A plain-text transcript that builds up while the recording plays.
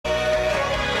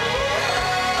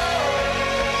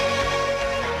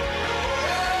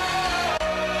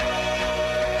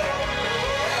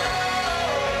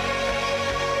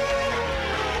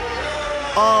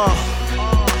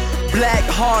black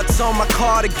hearts on my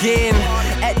cardigan.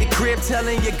 At the crib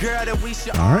telling your girl that we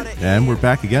should. All right, and we're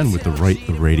back again with the Right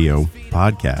the Radio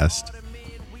podcast.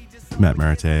 Matt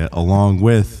Maratea, along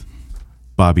with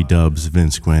Bobby Dubs,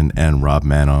 Vince Quinn, and Rob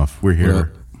Manoff. We're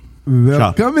here.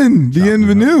 Welcome,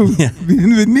 bienvenue,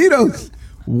 bienvenidos.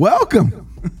 Welcome.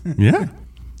 Yeah,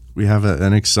 we have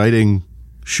an exciting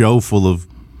show full of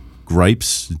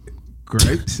gripes,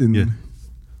 and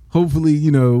hopefully,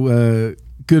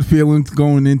 good feelings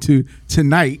going into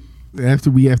tonight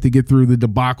after we have to get through the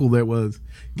debacle that was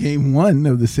Game 1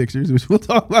 of the Sixers, which we'll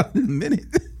talk about in a minute.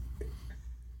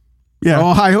 Yeah,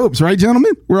 all high hopes, right,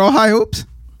 gentlemen? We're all high hopes.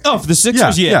 Oh, for the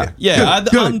Sixers, yeah.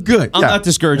 Good. I'm not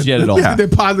discouraged yet at all. They're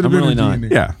positive. I'm really not. In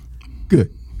there. Yeah, good.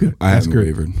 I haven't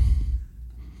wavered.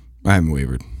 I haven't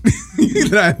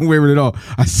wavered at all.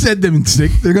 I said them in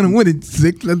 6. They're gonna win in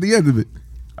 6 at the end of it.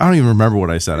 I don't even remember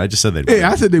what I said. I just said they'd win. Yeah,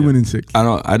 I said they win in 6.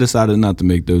 I decided not to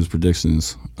make those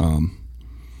predictions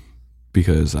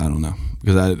because I don't know.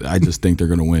 Because I just think they're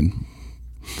gonna win.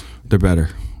 They're better.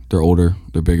 They're older.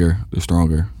 They're bigger. They're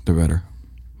stronger. They're better.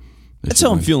 That's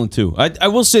how I'm feeling too. I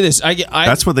will say this.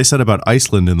 That's what they said about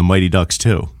Iceland and the Mighty Ducks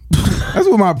too. That's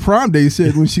what my prom day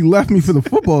said when she left me for the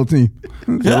football team.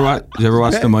 Did you ever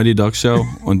watch the Mighty Ducks show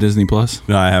on Disney Plus?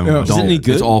 No, I haven't. Is it any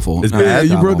good? It's awful. It's bad.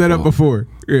 You brought that up before.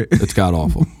 Yeah. It's god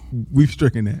awful. We've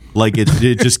stricken that. Like it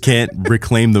just can't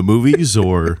reclaim the movies,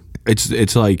 or it's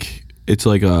like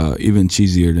even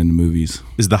cheesier than the movies.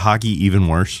 Is the hockey even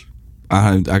worse?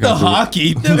 I got the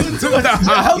hockey.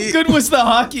 How good was the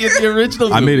hockey in the original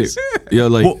movies? I made it. Yeah,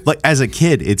 like as a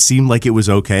kid, it seemed like it was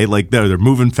okay. Like they're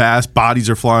moving fast, bodies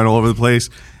are flying all over the place.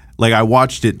 Like I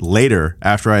watched it later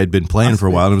after I had been playing for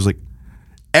a while, and it was like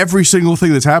every single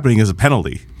thing that's happening is a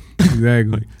penalty.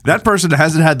 Exactly. That person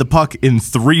hasn't had the puck in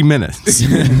 3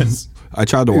 minutes. I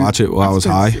tried to watch it while I was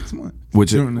high,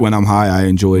 which when I'm high, I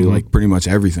enjoy like pretty much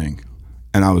everything,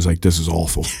 and I was like, "This is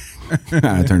awful." And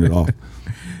I turned it off.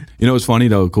 You know what's funny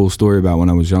though? A cool story about when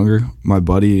I was younger. My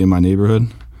buddy in my neighborhood,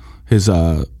 his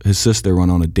sister went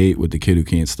on a date with the kid who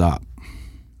can't stop.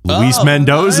 Luis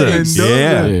Mendoza. Nice.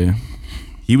 Yeah.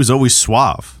 He was always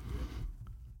suave.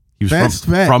 He was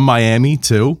from Miami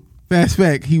too. Fast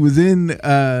fact: he was in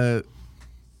The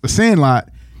Sandlot.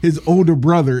 His older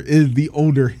brother is the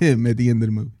older him at the end of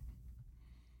the movie.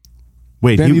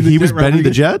 Wait, he was Benny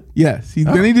the Jet? Yes, he's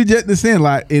Benny the Jet in The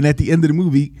Sandlot, and at the end of the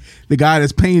movie, the guy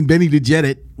that's paying Benny the Jet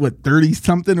at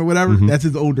 30-something or whatever, that's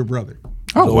his older brother.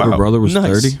 Oh, his older brother was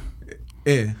 30?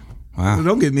 Yeah. Wow. So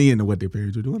don't get me into what their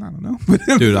parents were doing. I don't know.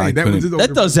 Dude,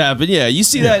 that does happen. Yeah, you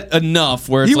see that enough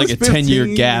where it's like a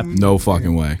 10-year gap. No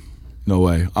fucking way. No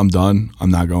way. I'm done. I'm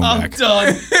not going back. I'm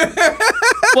done.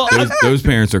 Well, those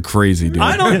parents are crazy, dude.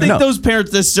 I don't think those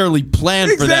parents necessarily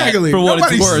planned for that. For what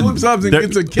Nobody it's worth. slips up and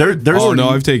gets a kid.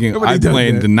 I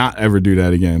plan to not ever do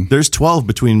that again. There's 12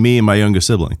 between me and my youngest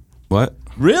sibling. What?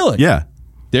 Really? Yeah.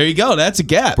 There you go. That's a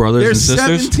gap. Brothers There's and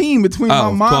sisters? 17 between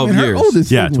my mom and her years. oldest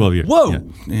sibling. Yeah, 12 years. Whoa.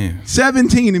 Yeah.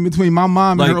 17 in between my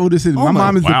mom and her oldest sibling. My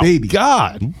mom is the baby.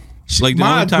 God. Like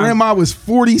my grandma was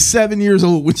 47 years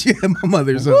old when she had my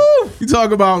mother. So you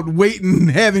talk about waiting and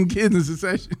having kids in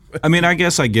succession. I mean, I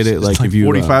guess I get it. Like if you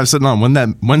 45 sitting on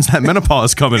when's that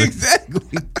menopause coming?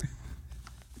 Exactly.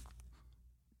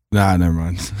 Nah, never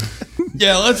mind.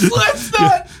 Yeah, let's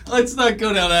not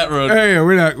go down that road. Hey,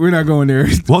 we're not going there.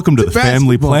 Welcome to the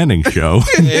family planning show.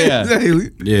 Yeah.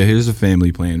 Yeah, here's a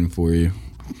family plan for you.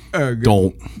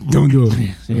 Don't do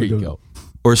it. There you go.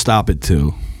 Or stop it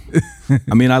too.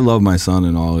 I mean, I love my son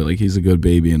and all. Like, he's a good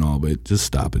baby and all, but just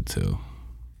stop it too.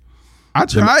 I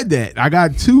tried that. I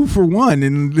got 2 for 1,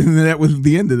 and that was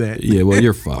the end of that. Yeah, well,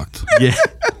 you're fucked. Yeah.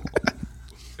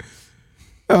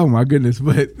 Oh my goodness!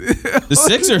 But the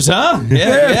Sixers, huh?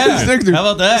 Yeah. The Sixers. How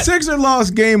about that? The Sixers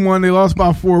lost Game 1. They lost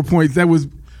by 4 points. That was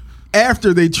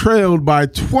after they trailed by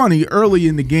 20 early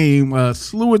in the game.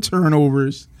 Slew of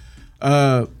turnovers.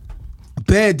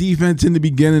 Bad defense in the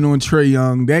beginning on Trae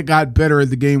Young. That got better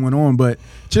as the game went on. But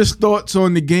just thoughts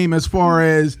on the game as far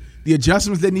as the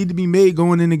adjustments that need to be made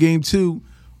going into Game 2.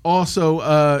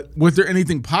 Also, was there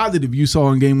anything positive you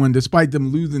saw in Game 1 despite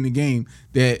them losing the game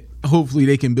that hopefully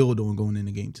they can build on going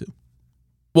into Game 2?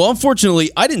 Well,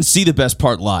 unfortunately, I didn't see the best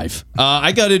part live.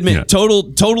 I got to admit,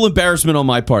 total embarrassment on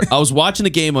my part. I was watching the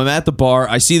game. I'm at the bar.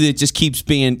 I see that it just keeps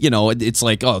being, it's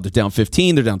like, oh, they're down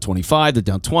 15, they're down 25, they're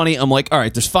down 20. I'm like, all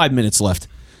right, there's 5 minutes left.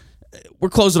 We're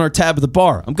closing our tab at the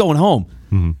bar. I'm going home.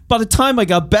 Mm-hmm. By the time I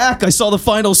got back, I saw the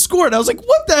final score, and I was like,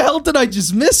 what the hell did I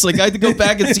just miss? Like, I had to go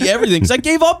back and see everything because I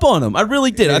gave up on them. I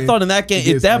really did. I thought in that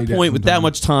game, at that point, with that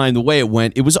much time, the way it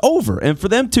went, it was over. And for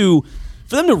them to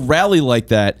rally like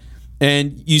that,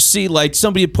 And you see, like,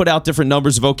 somebody had put out different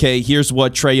numbers of, okay, here's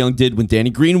what Trae Young did when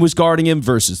Danny Green was guarding him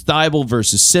versus Thibault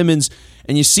versus Simmons.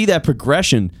 And you see that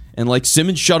progression, and, like,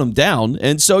 Simmons shut him down.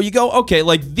 And so you go, okay,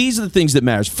 like, these are the things that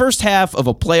matters. First half of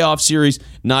a playoff series,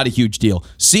 not a huge deal.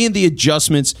 Seeing the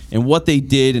adjustments and what they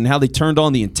did and how they turned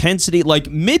on the intensity, like,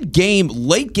 mid-game,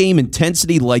 late-game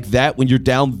intensity like that when you're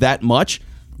down that much,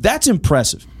 that's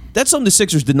impressive. That's something the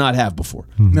Sixers did not have before.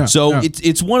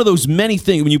 It's one of those many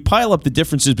things. When you pile up the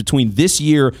differences between this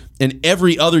year and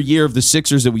every other year of the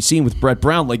Sixers that we've seen with Brett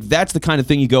Brown, like that's the kind of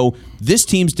thing you go, this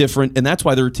team's different, and that's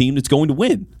why they're a team that's going to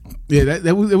win. Yeah,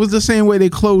 it was the same way they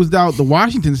closed out the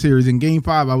Washington series in Game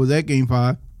 5. I was at Game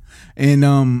 5,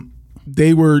 and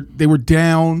they were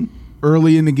down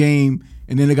early in the game.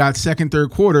 And then they got second,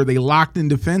 third quarter. They locked in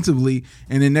defensively.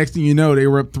 And then next thing you know, they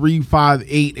were up 3, 5,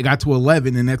 8. It got to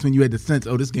 11. And that's when you had the sense,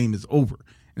 oh, this game is over.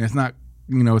 And it's not,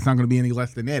 it's not going to be any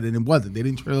less than that. And it wasn't. They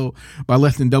didn't trail by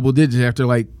less than double digits after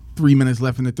like 3 minutes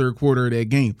left in the third quarter of that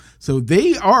game. So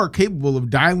they are capable of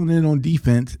dialing in on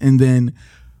defense and then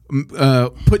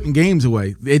putting games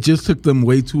away. It just took them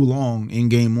way too long in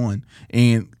game 1.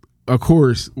 And, of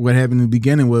course, what happened in the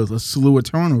beginning was a slew of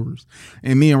turnovers.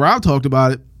 And me and Rob talked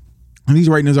about it. And he's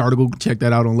writing his article. Check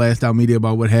that out on Last Out Media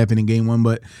about what happened in Game 1.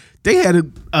 But they had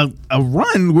a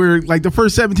run where, like, the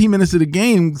first 17 minutes of the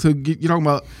game, you're talking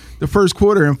about the first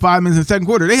quarter and 5 minutes in the second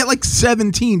quarter, they had like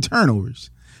 17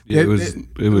 turnovers. Yeah, it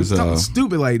was something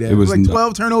stupid like that. It was like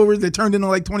 12 turnovers that turned into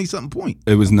like 20-something points.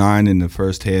 It was 9 in the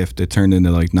first half that turned into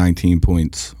like 19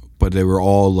 points. But they were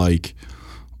all like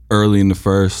early in the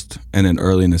first and then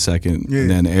early in the second. Yeah. And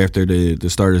then after the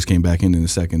starters came back in the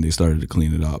second, they started to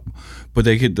clean it up. But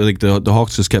they could, like, the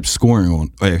Hawks just kept scoring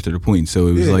on after the point. So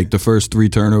it was like the first 3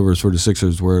 turnovers for the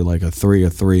Sixers were like a 3,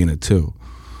 and a 2.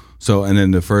 So, and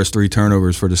then the first 3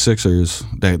 turnovers for the Sixers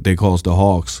that they caused the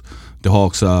Hawks,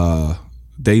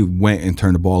 they went and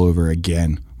turned the ball over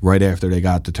again right after they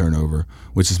got the turnover,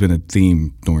 which has been a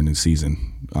theme during the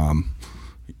season.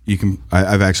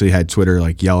 I've actually had Twitter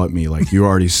like yell at me like, you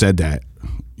already said that,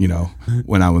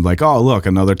 when I was like, oh, look,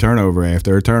 another turnover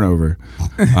after a turnover.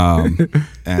 He's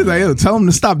like, yo, tell him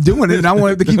to stop doing it, and I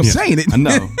want him to keep saying it. I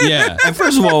know. Yeah. And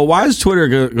first of all, why is Twitter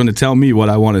going to tell me what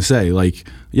I want to say? Like,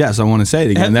 yes, I want to say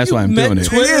it again. That's why I'm doing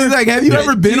it. Like, have you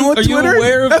ever been on Twitter? Are you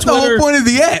aware of That's Twitter? The whole point of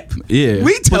the app. Yeah.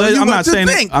 We tell you what to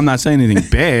think. I'm not saying anything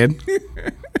bad.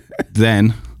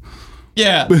 Then.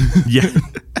 Yeah. Yeah.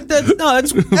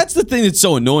 That's the thing that's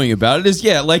so annoying about it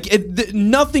is,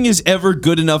 nothing is ever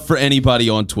good enough for anybody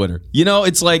on Twitter.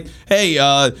 It's like, hey,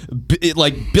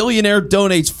 billionaire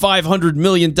donates $500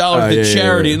 million to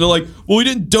charity. And they're like, well, we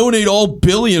didn't donate all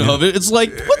billion of it. It's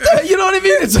like, what the, you know what I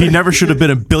mean? It's he never should have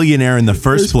been a billionaire in the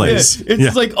first place. Yeah,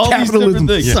 it's like all Capitalism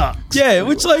these different things. Yeah,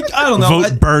 which, like, I don't know.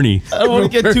 Vote Bernie. I don't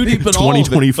want to get too deep in all of it.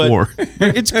 2024.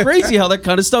 But it's crazy how that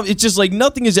kind of stuff, it's just like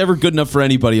nothing is ever good enough for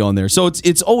anybody on there. So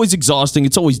it's always exhausting.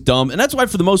 It's always dumb. And that's why,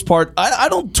 for the most part, I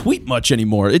don't tweet much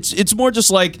anymore. It's more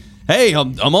just like, hey,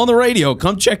 I'm on the radio.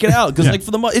 Come check it out. Because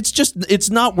it's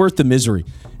not worth the misery.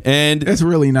 And it's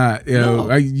really not.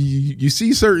 You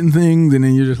see certain things, and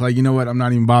then you're just like, you know what? I'm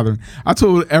not even bothering. I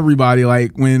told everybody,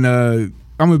 like, when I'm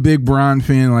a big Bron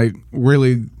fan, like,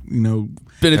 really, been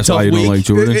a that's tough why you week. don't like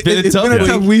Jordan. It's been a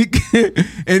tough week.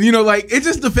 And, like, it's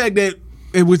just the fact that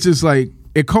it was just like,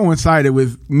 it coincided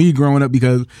with me growing up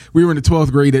because we were in the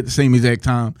 12th grade at the same exact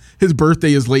time. His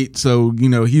birthday is late, so,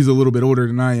 he's a little bit older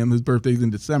than I am. His birthday's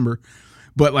in December.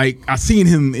 But, like, I seen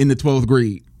him in the 12th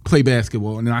grade play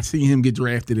basketball, and then I seen him get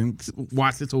drafted and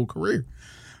watch his whole career.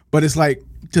 But it's like,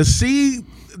 to see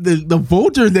the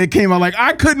vulture that came out, like,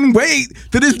 I couldn't wait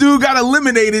till this dude got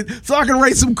eliminated so I could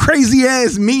write some crazy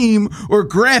ass meme or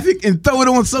graphic and throw it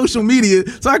on social media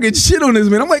so I could shit on this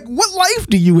man. I'm like, what life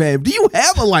do you have? Do you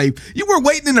have a life? You were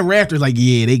waiting in the rafters like,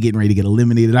 yeah, they getting ready to get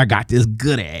eliminated. I got this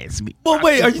good ass meme. Well,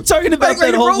 wait, are you talking about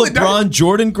that whole LeBron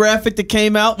Jordan graphic that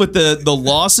came out with the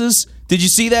losses? Did you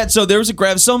see that? So there was a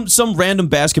graphic. Some random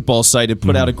basketball site had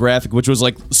put out a graphic, which was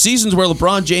like seasons where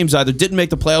LeBron James either didn't make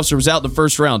the playoffs or was out in the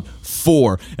first round,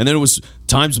 4. And then it was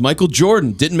times Michael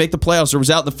Jordan didn't make the playoffs or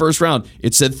was out in the first round.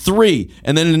 It said 3.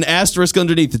 And then an asterisk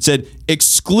underneath it said,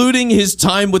 excluding his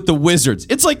time with the Wizards.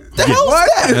 It's like, the hell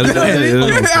is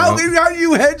that? How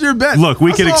you had your bet? Look,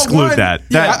 we can exclude that.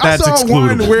 That's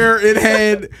excludable. One where it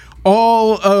had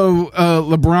all of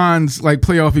LeBron's like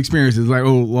playoff experiences, like,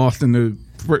 lost in the,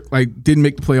 like, didn't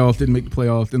make the playoffs,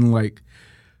 and like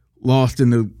lost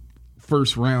in the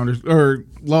first round or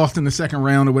lost in the second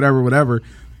round or whatever.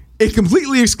 It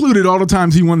completely excluded all the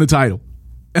times he won the title,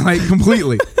 and like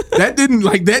completely. That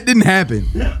didn't happen.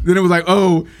 Then it was like,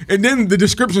 oh, and then the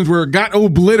descriptions were got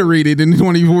obliterated in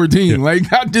 2014. Like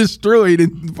got destroyed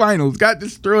in the finals. Got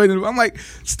destroyed. I'm like,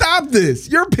 stop this.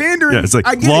 You're pandering. Yeah, it's like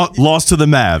lost to the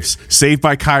Mavs, saved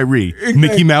by Kyrie,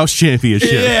 Mickey Mouse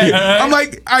championship. Yeah. I'm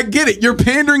like, I get it. You're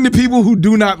pandering to people who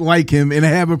do not like him and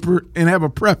have a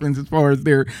preference as far as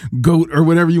their GOAT or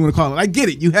whatever you want to call it. I get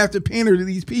it. You have to pander to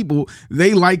these people.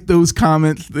 They like those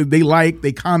comments.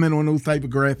 They comment on those type of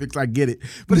graphics. I get it.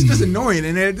 But it's just annoying.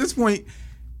 And at this point,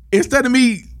 instead of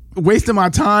me wasting my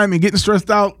time and getting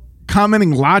stressed out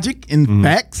commenting logic and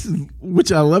facts,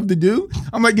 which I love to do,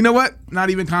 I'm like, you know what? Not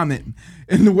even commenting.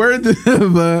 In the words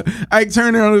of Ike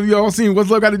Turner, I don't know if y'all seen What's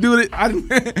Love Got to Do with It. I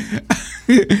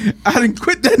didn't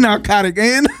quit that narcotic,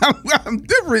 and I'm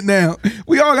different now.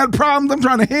 We all got problems. I'm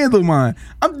trying to handle mine.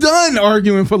 I'm done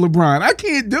arguing for LeBron. I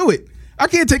can't do it. I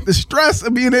can't take the stress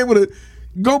of being able to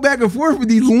go back and forth with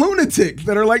these lunatics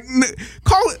that are like,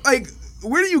 call it like,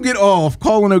 where do you get off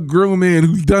calling a grown man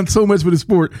who's done so much for the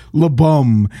sport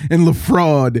LeBum and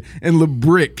LeFraud and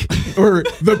LeBrick or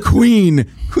the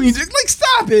Queen? Queen's like,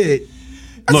 stop it.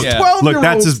 That's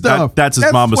 12-year-old stuff. That's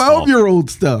his mama's fault. 12-year-old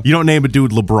stuff. You don't name a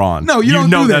dude LeBron. No, you don't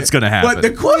know do that. That's going to happen. But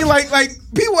the Queen, like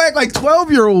people act like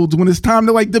 12-year-olds when it's time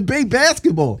to like debate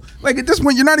basketball. Like at this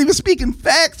point, you're not even speaking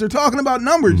facts or talking about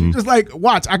numbers. You're just like,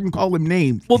 watch, I can call him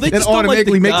names. Well, they that just don't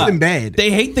automatically like the makes guy. him bad.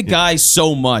 They hate the guy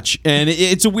so much, and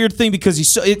it's a weird thing because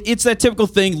it's that typical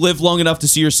thing: live long enough to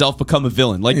see yourself become a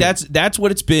villain. Like that's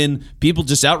what it's been. People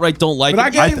just outright don't like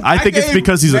But it. I think it's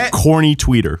because he's a corny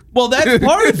tweeter. Well, that's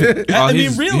part of it. I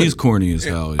mean, really, he's corny as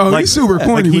hell. Oh, he's super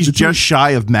corny. Like he's with the just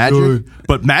shy of Magic,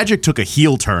 but Magic took a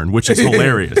heel turn, which is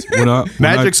hilarious.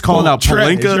 Magic's calling out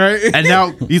Pelinka, right? and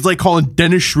now he's like calling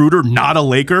Dennis Schroeder not a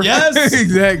Laker. yes,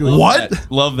 exactly. What?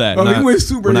 Love that. Oh, he went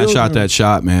super When I heel shot turn. that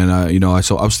shot, man, I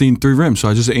was seeing 3 rims, so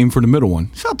I just aimed for the middle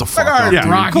one. Shut the fuck All right, up, Yeah,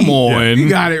 dude. Rocky. Come on. You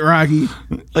got it, Rocky.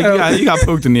 Like you got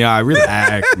poked in the eye.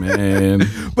 Relax, man.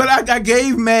 But I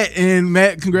gave Matt, and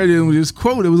Matt congratulated him with this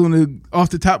quote. It was off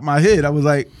the top of my head. I was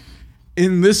like,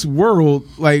 in this world,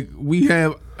 like we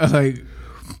have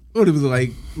what it was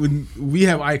like when we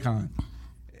have icon,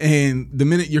 and the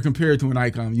minute you're compared to an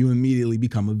icon, you immediately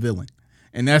become a villain,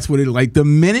 and that's what it like. The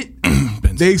minute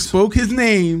they spoke his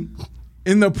name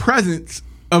in the presence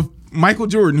of Michael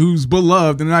Jordan, who's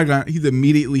beloved and an icon, he's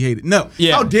immediately hated. No,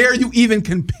 how dare you even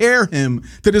compare him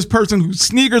to this person whose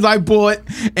sneakers I bought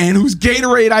and whose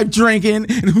Gatorade I've drinking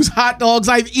and whose hot dogs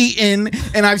I've eaten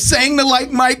and I've sang the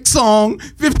Like Mike song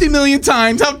 50 million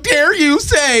times. How dare you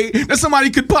say that somebody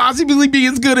could possibly be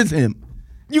as good as him?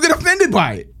 You get offended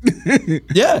by it.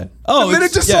 Yeah. Oh, the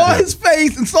minute you saw his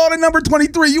face and saw the number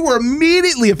 23, you were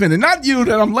immediately offended. Not you,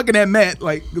 that I'm looking at Matt,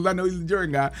 like, because I know he's a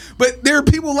Jordan guy. But there are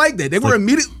people like that. They were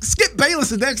immediately. Skip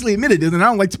Bayless has actually admitted it, and I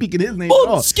don't like speaking his name at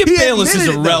all. Skip He Bayless is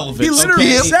admitted it, though. irrelevant. He literally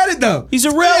Okay. said it, though. He's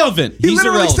irrelevant. He He's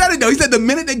literally irrelevant. said it, though. He said the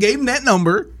minute they gave him that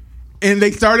number and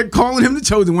they started calling him the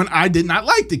chosen one, I did not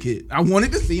like the kid. I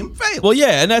wanted to see him fail. Well,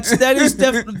 yeah, and that is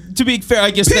to be fair.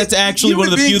 I guess that's actually one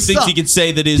of the few things you could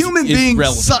say that is human beings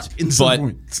relevant. suck in some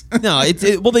points. No,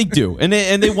 well they do, and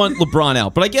they want LeBron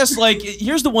out. But I guess like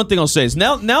here's the one thing I'll say is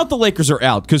now that the Lakers are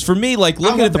out, because for me, like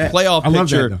looking at the playoff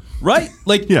picture, right?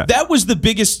 Like that was the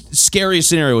biggest, scariest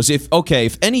scenario. Was if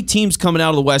any team's coming out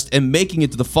of the West and making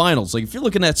it to the finals, like if you're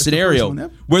looking at that scenario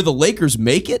where the Lakers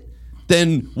make it.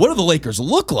 Then what do the Lakers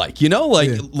look like? You know,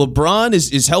 like LeBron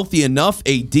is healthy enough,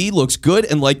 AD looks good,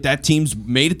 and like that team's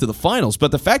made it to the finals.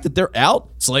 But the fact that they're out,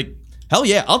 it's like, hell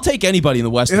yeah, I'll take anybody in the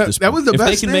West at this point. That was the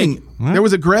best thing. There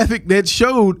was a graphic that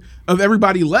showed of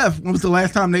everybody left. When was the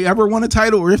last time they ever won a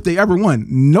title or if they ever won?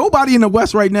 Nobody in the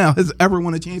West right now has ever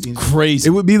won a championship. Crazy.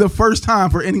 It would be the first time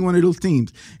for any one of those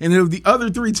teams. And of the other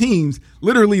 3 teams,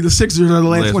 literally the Sixers are the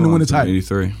last one to win a title.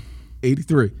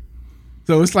 83.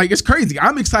 So it's like, it's crazy.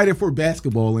 I'm excited for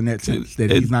basketball in that sense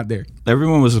that he's not there.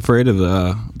 Everyone was afraid of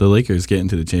the Lakers getting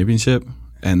to the championship,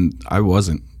 and I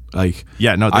wasn't. Like,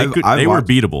 yeah, no, they were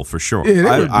beatable for sure.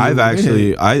 Yeah,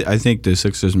 I think the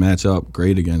Sixers match up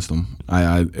great against them.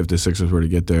 If the Sixers were to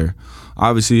get there,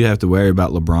 obviously you have to worry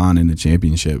about LeBron in the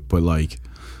championship, but like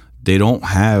they don't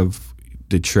have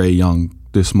the Trae Young,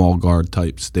 the small guard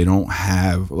types. They don't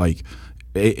have like.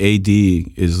 AD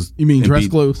is. You mean Dress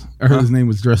Clothes? I heard his name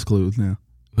was Dress Clothes now.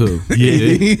 Who?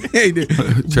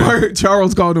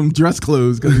 Charles called him Dress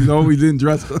Clothes because he's always in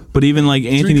dress clothes. But even like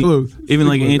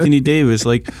Anthony Davis,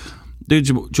 like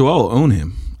dude, Joel own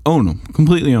him,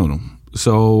 completely own him.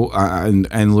 So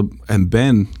and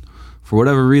Ben, for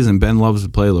whatever reason, Ben loves to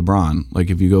play LeBron. Like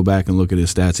if you go back and look at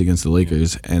his stats against the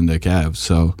Lakers and the Cavs,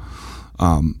 so.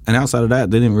 And outside of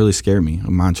that, they didn't really scare me.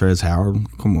 Montrezl Harrell,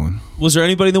 come on. Was there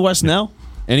anybody in the West now?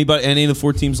 Anybody? Any of the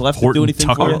 4 teams left to Horton do anything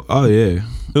Tucker. for you? Oh yeah.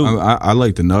 Who? I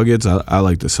like the Nuggets. I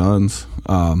like the Suns.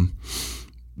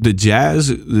 The Jazz,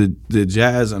 the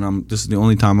Jazz, and this is the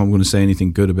only time I'm going to say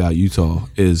anything good about Utah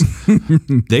is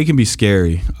they can be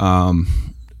scary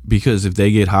because if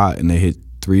they get hot and they hit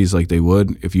threes like they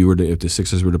would, if the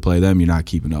Sixers were to play them, you're not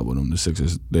keeping up with them. The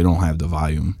Sixers, they don't have the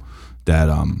volume that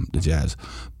the Jazz.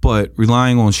 But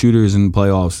relying on shooters in the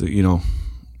playoffs,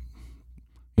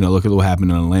 look at what happened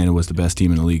in Atlanta. Was the best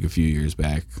team in the league a few years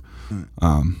back.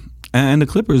 And the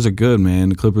Clippers are good, man.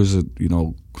 The Clippers are,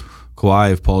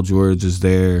 Kawhi, if Paul George is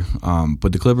there,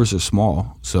 but the Clippers are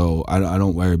small, so I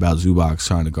don't worry about Zubac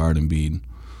trying to guard Embiid.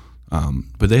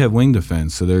 But they have wing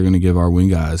defense, so they're going to give our wing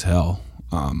guys hell.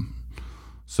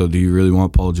 So do you really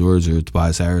want Paul George or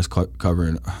Tobias Harris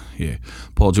covering? Yeah,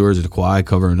 Paul George or Kawhi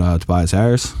covering Tobias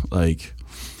Harris, and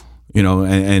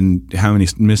how many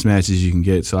mismatches you can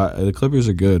get. So the Clippers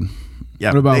are good.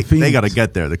 Yeah, what about they got to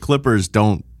get there. The Clippers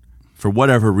don't, for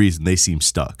whatever reason, they seem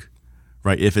stuck.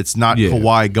 Right, if it's not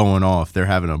Kawhi going off, they're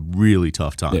having a really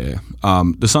tough time. Yeah,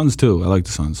 the Suns too. I like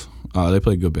the Suns. They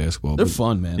play good basketball. They're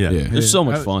fun, man. Yeah. They're so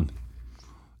much fun.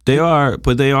 They are,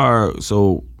 but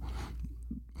so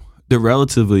they're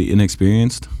relatively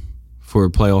inexperienced for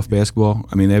playoff basketball.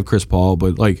 I mean, they have Chris Paul,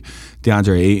 but like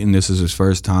DeAndre Ayton, this is his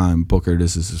first time. Booker,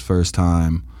 this is his first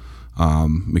time.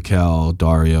 Mikal,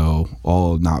 Dario,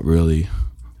 all not really.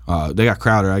 They got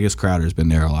Crowder. I guess Crowder's been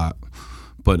there a lot.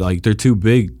 But like their 2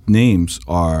 big names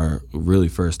are really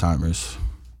first timers.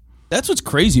 That's what's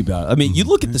crazy about it. I mean, you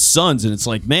look at the Suns and it's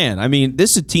like, man, I mean,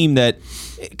 this is a team that,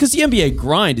 because the NBA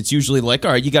grind, it's usually like,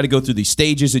 all right, you got to go through these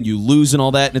stages and you lose and all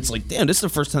that. And it's like, damn, this is the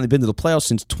first time they've been to the playoffs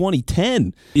since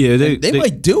 2010. Yeah, they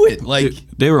might do it. Like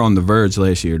they were on the verge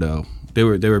last year, though. They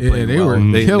were playing they well. were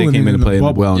They killing came it in and played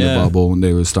well in Yeah. the bubble, and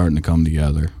they were starting to come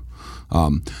together.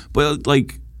 But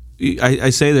like I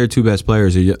say, their 2 best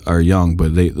players are young,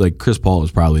 but they like Chris Paul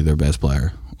is probably their best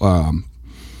player.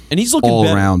 And he's looking all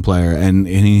better. around player, and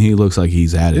he looks like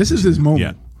he's at it. This is his moment.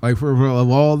 Yeah. Like for of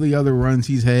all the other runs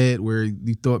he's had, where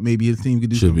you thought maybe his team could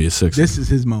do Should something, be a Sixer. This is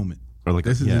his moment. Or like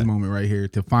This is his moment right here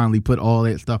to finally put all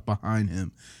that stuff behind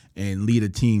him and lead a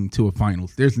team to a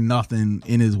finals. There's nothing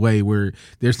in his way where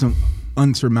there's some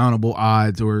unsurmountable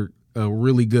odds or a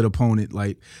really good opponent.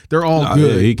 Like they're all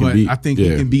good, he can but beat- I think he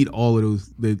yeah. can beat all of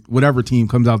those. Whatever team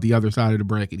comes out the other side of the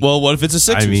bracket. Well, what if it's a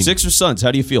Sixers? I mean- Sixers Suns.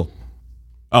 How do you feel?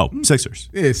 Oh, Sixers.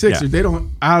 yeah, Sixers. Yeah. They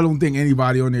don't. I don't think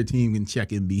anybody on their team can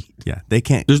check Embiid. Yeah, they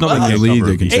can't. There's nobody in the league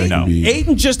that can check No. Embiid.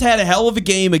 Aiden just had a hell of a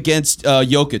game against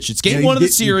Jokic. It's game Yeah, 1 of the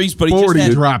he series, but he 40 just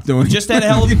had, dropped on him. just had a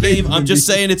hell of a game. I'm just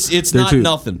saying it's They're not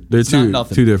nothing. They're It's two, not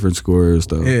nothing. two different scorers,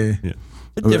 though. Yeah.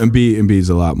 Embiid's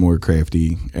a lot more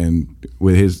crafty, and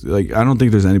with his I don't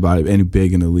think there's any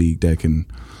big in the league that can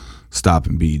stop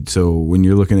Embiid. So when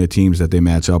you're looking at teams that they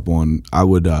match up on, I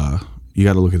would you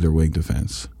got to look at their wing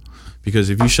defense, because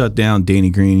if you shut down Danny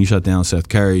Green, you shut down Seth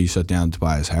Curry, you shut down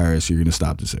Tobias Harris, you're going to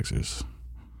stop the Sixers.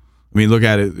 I mean, look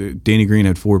at it. Danny Green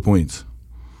had 4 points.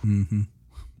 And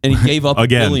he gave up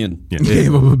Again. $1 billion. Yeah.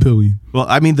 Gave up $1 billion. Well,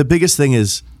 I mean, the biggest thing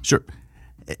is, sure,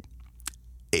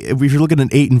 if you're looking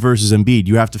at Ayton versus Embiid,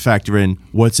 you have to factor in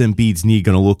what's Embiid's knee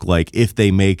going to look like if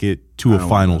they make it to a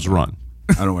finals run.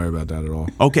 I don't worry about that at all.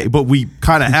 Okay, but we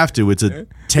kind of have to. It's a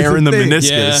tear in the thing.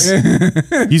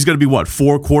 meniscus. He's going to be, what,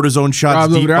 4 cortisone shots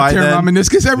Rob's over deep there. by I tear then? my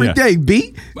meniscus every Yeah. day,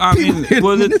 B. I mean,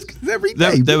 well, meniscus every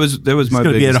day. that was my He's going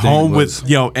to be at biggest thing home was-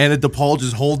 with, Anna DePaul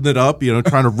just holding it up,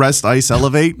 trying to rest, ice,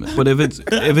 elevate. But if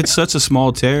it's such a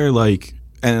small tear,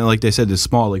 and like they said, it's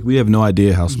small. Like we have no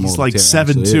idea how small. He's the like tear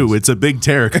actually 7'2". is. It's a big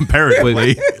tear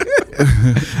comparatively.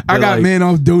 I got like- man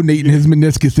off donating his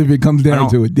meniscus if it comes down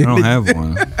to it. I don't have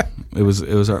one. It was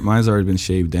mine's already been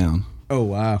shaved down. Oh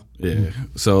wow. Yeah.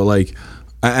 So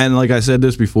and like I said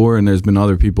this before, and there's been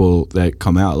other people that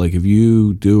come out. Like if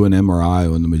you do an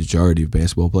MRI on the majority of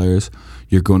basketball players,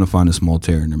 you're going to find a small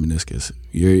tear in their meniscus.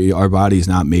 Our body is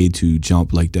not made to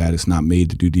jump like that. It's not made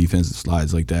to do defensive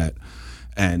slides like that.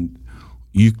 And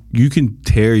you can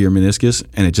tear your meniscus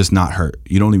and it just not hurt.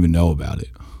 You don't even know about it.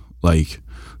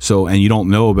 And you don't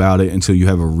know about it until you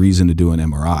have a reason to do an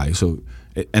MRI. So,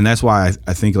 and that's why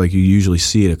I think you usually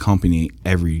see it accompany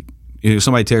every. If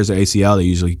somebody tears their ACL, they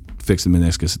usually fix the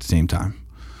meniscus at the same time.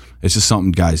 It's just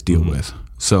something guys deal with.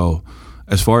 So,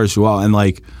 as far as Joel,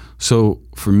 and so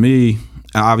for me,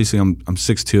 obviously I'm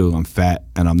 6'2", I'm fat,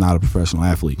 and I'm not a professional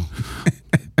athlete,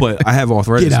 but I have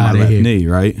arthritis in my left knee,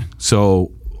 right?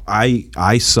 So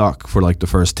I suck for the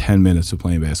first 10 minutes of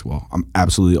playing basketball. I'm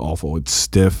absolutely awful. It's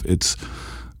stiff.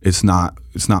 It's not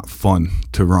fun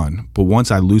to run. But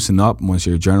once I loosen up, once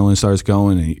your adrenaline starts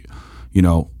going,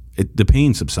 and the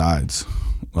pain subsides.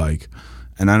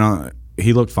 And I don't.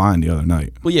 he looked fine the other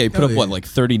night. Well, yeah, he put up what, like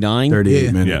 39?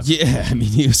 38 minutes. Yeah, I mean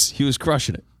he was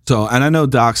crushing it. So, and I know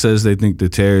Doc says they think the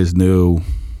tear is new,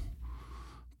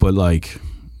 but like,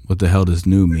 what the hell does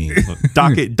new mean?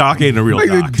 Doc ain't a real Like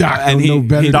the doc. doc And don't he- know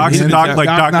better. he- Doc's than a him. doc, like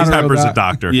Doc's Doc not a real Pepper's a doc.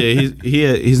 doctor.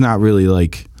 Yeah, he's not really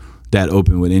like that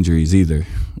open with injuries either.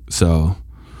 So,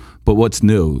 but what's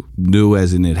new? New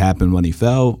as in it happened when he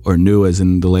fell, or new as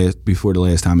in before the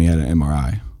last time he had an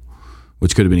MRI,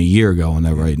 which could have been a year ago on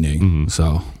that right knee.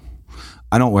 So,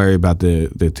 I don't worry about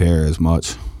the tear as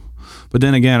much. But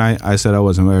then again, I said I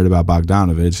wasn't worried about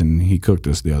Bogdanovich, and he cooked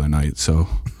us the other night. So,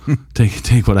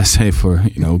 take what I say for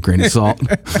a grain of salt.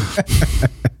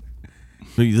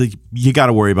 You got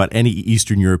to worry about any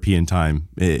Eastern European time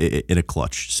in a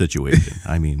clutch situation.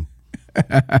 I mean,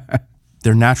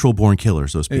 they're natural born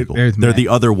killers. Those people. There's They're Matt. the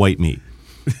other white meat.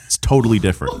 It's totally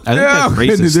different. I think that's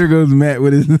Goodness, racist. there goes Matt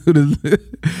with his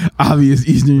obvious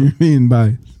Eastern European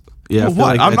bias. Yeah, I Well, feel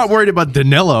what? like I'm not worried about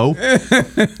Danilo.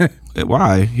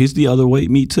 Why? He's the other white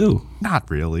meat too. Not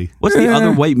really. What's the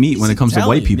other white meat when it comes to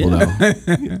white people, Italian,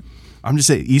 though? I'm just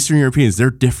saying Eastern Europeans. They're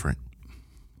different.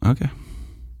 Okay.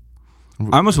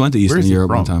 I almost went to Eastern Where's he Europe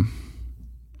one from?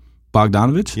 time.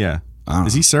 Bogdanovich? Yeah. I don't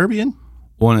Is he Serbian?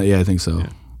 Yeah, I think so.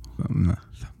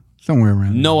 Somewhere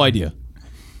around. No idea.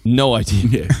 No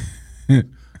idea. Yeah.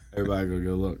 Everybody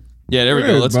go look. Yeah, there we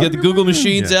go. Let's get the Google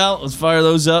machines out. Let's fire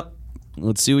those up.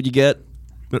 Let's see what you get.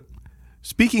 But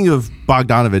speaking of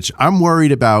Bogdanovich, I'm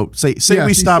worried about say Yeah,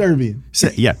 we he's stop. Serbian.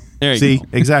 Yeah. There you See, go.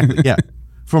 exactly. Yeah.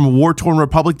 From a war-torn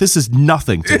republic, this is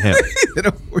nothing to him.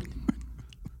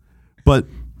 But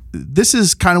this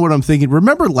is kind of what I'm thinking.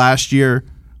 Remember last year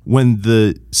when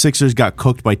the Sixers got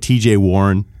cooked by TJ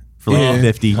Warren for like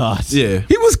 50? God. Yeah.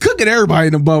 He was cooking everybody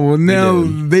in the bubble. Now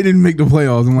they didn't make the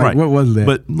playoffs. I'm like, Right. what was that?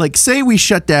 But like, say we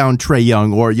shut down Trey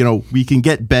Young, or we can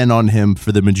get Ben on him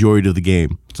for the majority of the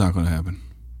game. It's not going to happen.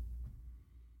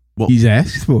 he's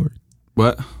asked for it.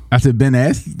 What? I said Ben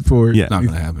asked for it. Yeah. It's not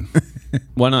going to happen.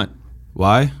 Why not?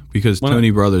 Why? Because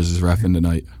Tony Brothers is reffing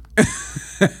tonight.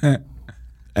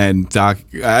 And Doc,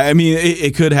 I mean,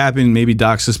 it could happen. Maybe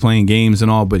Doc's just playing games and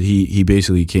all, but he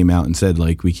basically came out and said,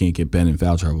 like, we can't get Ben in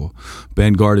foul trouble.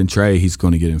 Ben guarding Trey, he's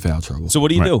going to get in foul trouble. So what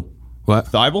do you do? What?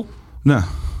 Thibault? No.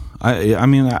 I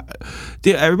mean,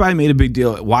 everybody made a big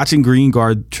deal. Watching Green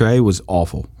guard Trey was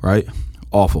awful, right?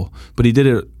 Awful. But he did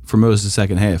it for most of the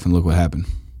second half, and look what happened.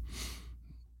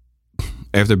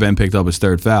 After Ben picked up his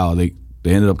third foul, they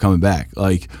ended up coming back.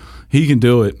 Like, he can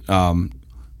do it.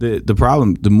 The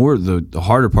problem, the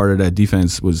harder part of that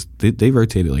defense was they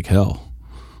rotated like hell.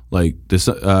 Like this,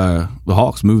 the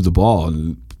Hawks moved the ball,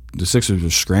 and the Sixers were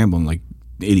scrambling like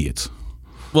idiots.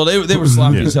 Well, they were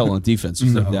sloppy as hell on defense,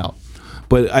 there's no doubt.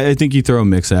 But I think you throw a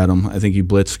mix at him. I think you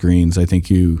blitz screens. I think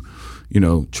you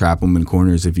trap him in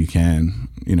corners if you can.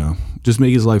 Just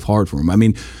make his life hard for him. I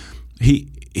mean, he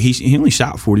only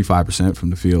shot 45%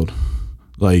 from the field.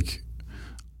 Like,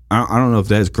 I don't know if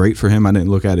that's great for him. I didn't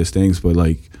look at his things, but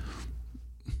like,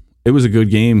 it was a good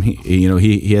game.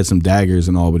 He had some daggers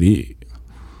and all, but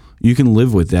you can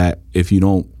live with that if you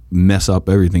don't mess up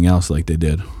everything else like they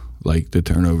did, like the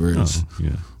turnovers,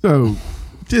 So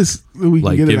just so we can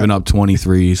like get giving it out, up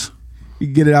 23s. we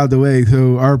can get it out of the way.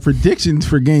 So our predictions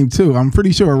for game 2, I'm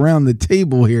pretty sure around the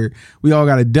table here, we all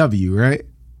got a W, right?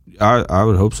 I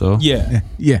would hope so. Yeah.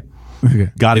 Yeah. Okay.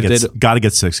 Got If to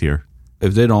get 6 here.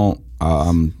 If they don't,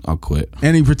 I'll quit.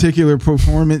 Any particular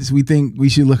performance we think we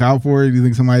should look out for? Do you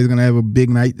think somebody's going to have a big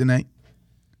night tonight?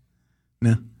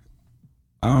 No.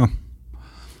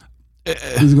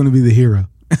 Who's going to be the hero?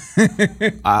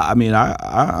 I mean,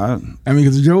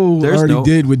 Because Joel There's already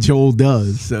did what Joel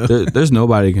does. So. there's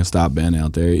nobody can stop Ben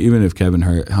out there, even if Kevin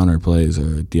Hunter plays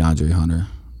or DeAndre Hunter.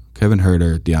 Kevin Hurt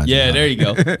or DeAndre Yeah, Hunter. there you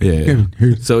go.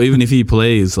 Yeah. So even if he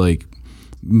plays, like,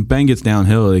 Ben gets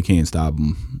downhill, they can't stop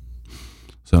him.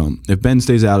 So if Ben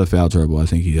stays out of foul trouble, I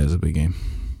think he has a big game.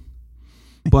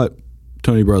 But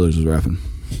Tony Brothers is reffing.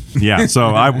 Yeah, so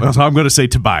I'm going to say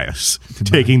Tobias,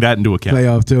 taking that into account.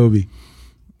 Playoff Toby.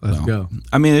 Let's go.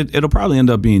 I mean, it'll probably end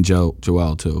up being Joel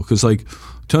too, because like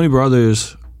Tony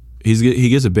Brothers, he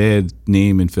gets a bad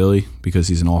name in Philly because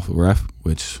he's an awful ref.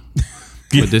 Which,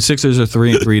 but the Sixers are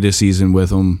 3-3 this season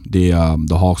with him. The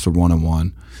Hawks are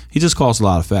 1-1. He just calls a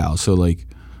lot of fouls. So like,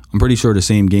 I'm pretty sure the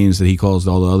same games that he calls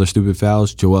all the other stupid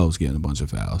fouls, Joel's getting a bunch of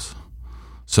fouls.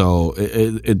 So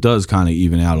it does kind of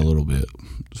even out a little bit.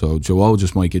 So Joel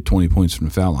just might get 20 points from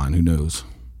the foul line. Who knows?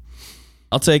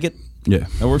 I'll take it. Yeah,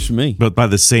 That works for me. But by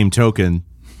the same token,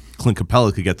 Clint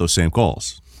Capella could get those same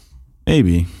calls.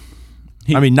 maybe.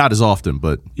 I mean, not as often,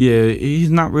 but Yeah,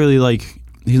 he's not really like,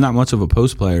 he's not much of a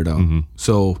post player though.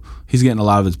 So he's getting a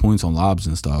lot of his points on lobs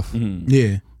and stuff.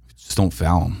 Yeah. just don't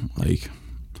foul him. Like,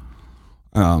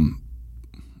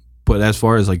 but as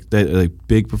far as like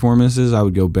big performances, I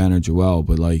would go Ben or Joel.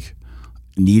 But like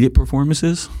needed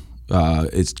performances,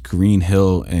 it's Green,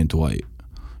 Hill, and Dwight.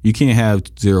 You can't have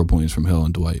 0 points from Hill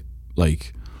and Dwight.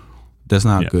 Like, that's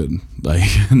not good. Like,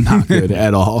 not good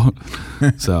at all.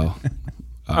 So.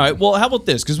 All right. Well, how about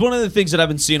this? Because one of the things that I've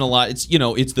been seeing a lot, it's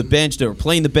the bench. They were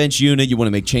playing the bench unit. You want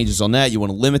to make changes on that. You want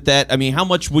to limit that. I mean, how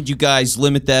much would you guys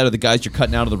limit that? Or the guys you're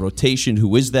cutting out of the rotation?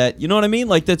 Who is that? You know what I mean?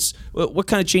 Like, that's what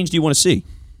kind of change do you want to see?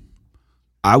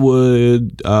 I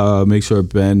would make sure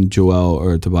Ben, Joel,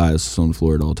 or Tobias is on the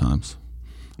floor at all times.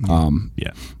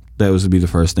 That was to be the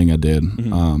first thing I did.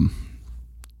 Mm-hmm.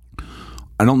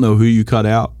 I don't know who you cut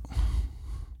out.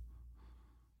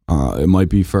 It might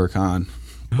be Furkan,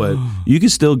 but you can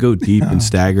still go deep and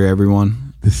stagger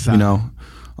everyone. You know,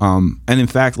 and in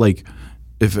fact, like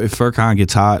if Furkan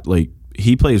gets hot, like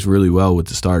he plays really well with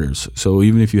the starters. So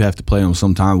even if you have to play him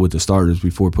sometime with the starters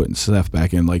before putting Seth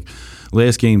back in, like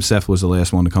last game, Seth was the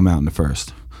last one to come out in the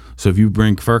first. So if you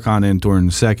bring Furkan in during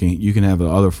the second, you can have the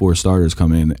other 4 starters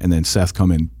come in and then Seth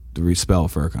come in to respell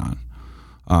Furkan.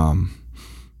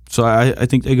 So I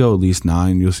think they go at least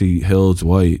 9. You'll see Hill,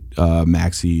 Dwight,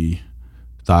 Maxey,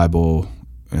 Thibault,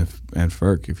 and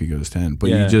Furk if he goes 10.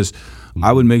 But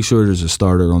I would make sure there's a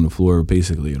starter on the floor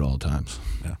basically at all times.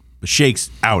 Yeah. But Shake's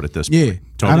out at this point. Yeah.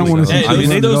 Totally. I don't want to see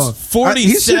Hey, those 40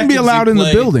 he shouldn't be allowed in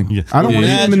the building. Yeah. I don't want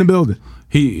to see him in the building.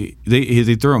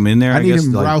 They threw him in there, I guess,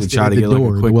 like, to try to get like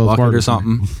a quick bucket or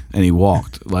something, and he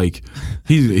walked. Like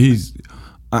he's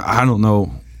I don't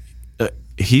know.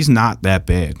 He's not that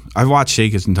bad. I've watched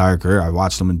Shake his entire career. I've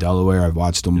watched him in Delaware. I've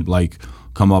watched him like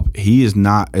come up. He is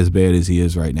not as bad as he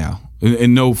is right now,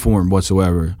 in no form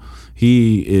whatsoever.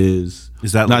 He is.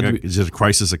 Is that like is it a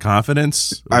crisis of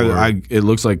confidence? It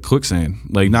looks like quicksand.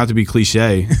 Like, not to be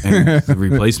cliche and the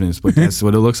replacements, but that's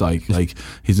what it looks like. Like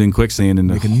he's in quicksand, and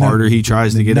the harder he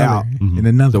tries to get out,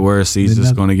 the worse he's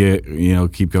just going to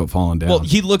get. Keep falling down. Well,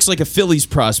 he looks like a Phillies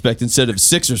prospect instead of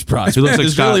Sixers prospect. He looks like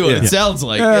That's really what it sounds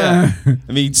like. Yeah.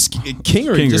 I mean,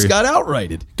 Kingery just got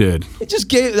outrighted. Dude, it just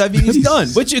gave. I mean, he's done.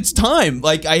 Which it's time.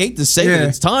 Like, I hate to say that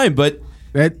it's time, but.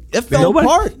 It fell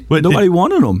apart. But nobody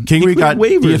wanted him. Kingery got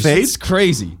waivers. It's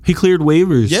crazy. He cleared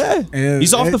waivers. Yeah.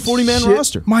 He's off the 40-man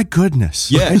roster. My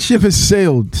goodness. Yeah. That ship has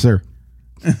sailed, sir.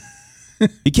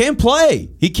 He can't play.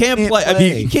 He can't play. I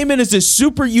mean, he came in as a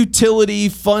super utility,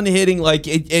 fun hitting,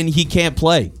 and he can't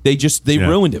play. They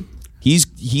ruined him.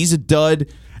 He's a dud.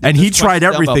 And he tried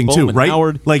everything too, right?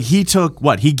 Howard. Like he took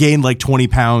he gained like 20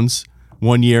 pounds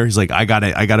one year. He's like, I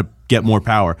gotta get more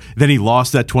power. Then he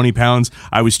lost that 20 pounds.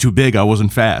 I was too big. I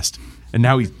wasn't fast. And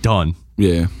now he's done.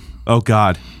 Yeah. Oh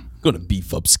God. Going to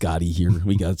beef up Scotty here.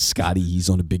 We got Scotty. He's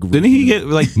on a big. Didn't he get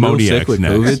like sick with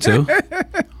COVID too?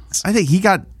 I think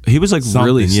he was like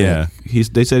really sick. Yeah.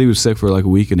 They said he was sick for like a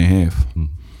week and a half.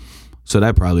 So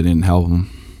that probably didn't help him.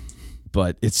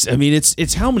 But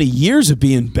it's how many years of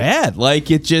being bad? Like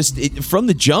from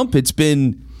the jump, it's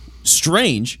been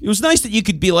strange. It was nice that you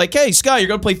could be like, hey, Scott, you're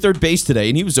going to play third base today.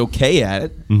 And he was okay at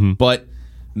it. Mm-hmm. But,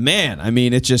 man, I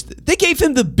mean, they gave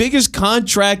him the biggest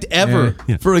contract ever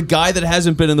for a guy that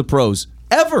hasn't been in the pros.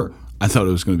 Ever. I thought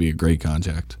it was going to be a great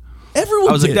contract. Everyone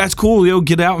I was like, that's cool. He'll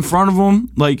get out in front of him.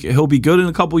 Like, he'll be good in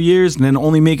a couple years and then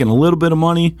only making a little bit of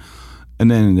money. And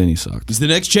then he sucked. He's the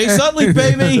next Chase Utley,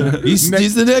 baby. He's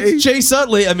the next Chase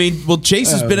Utley. I mean, well,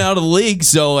 Chase has been out of the league,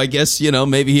 so I guess,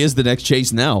 maybe he is the next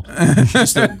Chase now.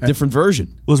 Just a different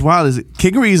version. What's wild is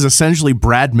Kingery is essentially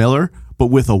Brad Miller, but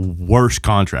with a worse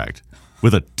contract.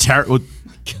 With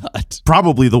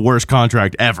probably the worst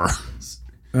contract ever.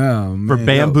 Oh, man. For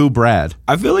Bamboo Brad.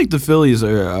 I feel like the Phillies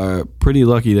are pretty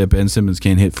lucky that Ben Simmons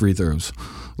can't hit free throws.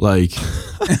 Like,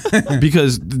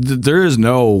 because there is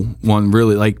no one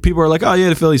really, like, people are like, oh yeah,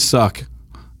 the Phillies suck,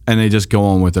 and they just go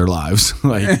on with their lives.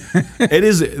 Like,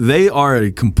 they are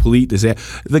a complete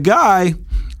disaster. The guy,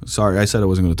 sorry, I said I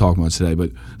wasn't going to talk much today,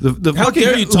 but the how fucking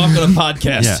dare you talk on a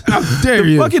podcast? Yeah. How dare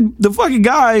you? The fucking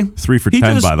guy, 3 for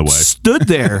 10, by the way, stood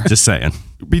there, just saying,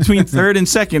 between third and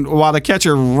second while the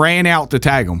catcher ran out to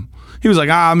tag him. He was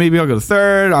like, maybe I'll go to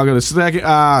third, I'll go to second.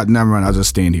 Never mind, I'll just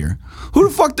stand here. Who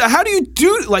the fuck? How do you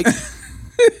do like?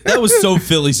 That was so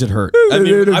Phillies it hurt. I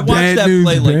mean, I watched that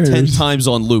play like 10 times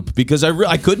on loop because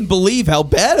I couldn't believe how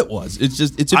bad it was.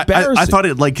 It's embarrassing. I thought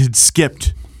it like had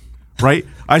skipped, right?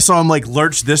 I saw him like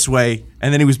lurch this way,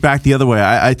 and then he was back the other way.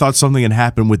 I thought something had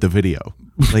happened with the video.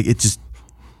 Like it just.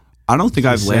 I don't think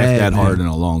I've laughed that hard in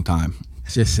a long time.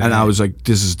 It's just sad. And I was like,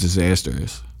 this is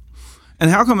disastrous. And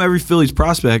how come every Phillies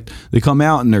prospect, they come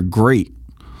out and they're great,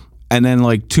 and then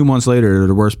like 2 months later they're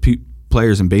the worst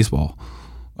players in baseball?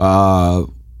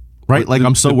 Right? Like,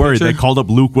 I'm so the worried. pitcher? They called up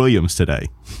Luke Williams today.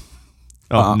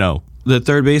 Oh, no. The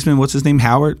third baseman, what's his name?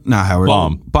 Howard? Not Howard.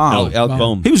 Baum. Baum. Alec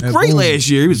Bohm. He was great Boom. last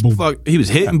year. He was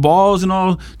hitting balls and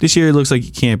all. This year, it looks like he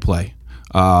can't play.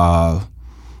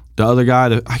 The other guy,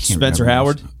 I can't Spencer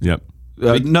remember. Howard. Yep.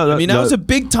 That was a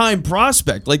big time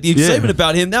prospect. Like the excitement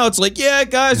about him now, it's like, yeah,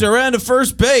 guys, I ran to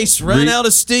first base, ran out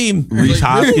of steam. Reese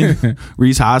Hoskins.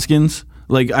 Reese Hoskins.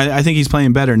 Like I think he's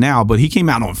playing better now, but he came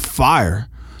out on fire,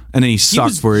 and then he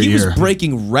sucked for a year. He was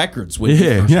breaking records when he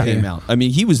first came out. I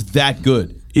mean, he was that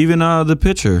good. Even the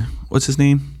pitcher, what's his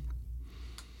name?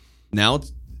 Now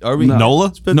it's are we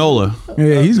Nola? Nola.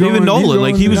 Yeah, he's going. Even Nola,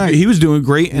 like tonight. he was doing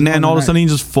great, and then all of a tonight. sudden he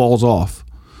just falls off.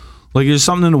 Like there's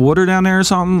something in the water down there or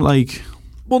something. Like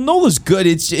Well, Nola's good.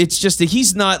 It's just that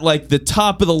he's not like the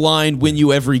top of the line, win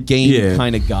you every game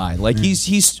kind of guy. Like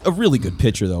he's a really good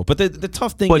pitcher though. But the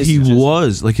tough thing But is he just,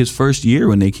 was like his first year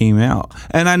when they came out.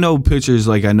 And I know pitchers,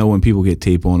 like I know when people get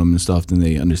tape on them and stuff, then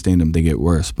they understand them, they get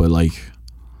worse. But like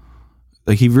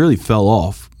he really fell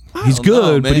off. He's I don't know,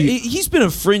 good, man. but He's been a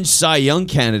fringe Cy Young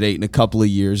candidate in a couple of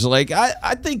years. Like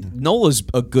I think Nola's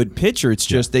a good pitcher. It's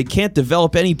just they can't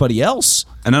develop anybody else.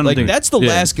 And I don't like think- that's the yeah.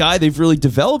 last guy they've really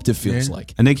developed. It feels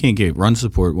like and they can't get run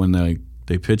support when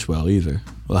they pitch well either.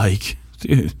 Like,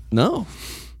 dude. no.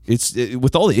 It's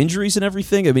with all the injuries and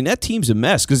everything. I mean, that team's a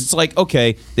mess because it's like,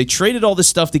 okay, they traded all this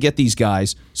stuff to get these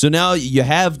guys. So now you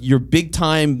have your big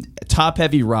time top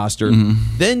heavy roster.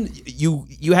 Mm-hmm. Then you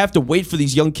have to wait for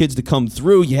these young kids to come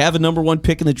through. You have a number one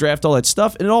pick in the draft, all that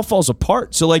stuff, and it all falls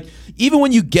apart. So like, even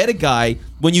when you get a guy,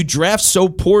 when you draft so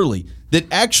poorly that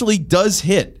actually does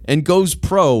hit and goes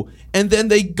pro, and then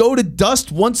they go to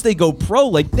dust once they go pro,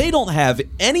 like they don't have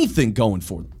anything going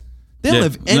for them. They don't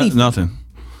have anything. Nothing.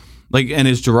 Like, and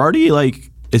is Girardi, like,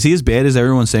 is he as bad as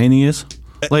everyone's saying he is?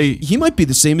 Like, He might be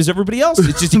the same as everybody else.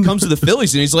 It's just he comes to the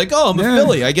Phillies and he's like, "Oh, I'm a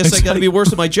Philly. I guess I got to be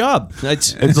worse at my job."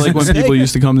 It's like when people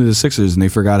used to come to the Sixers and they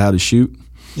forgot how to shoot.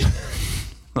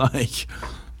 Like,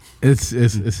 It's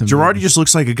Girardi just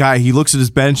looks like a guy. He looks at his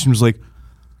bench and was like,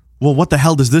 well, what the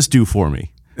hell does this do for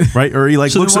me? Right? Or he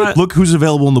like So looks then at, why- look who's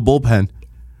available in the bullpen.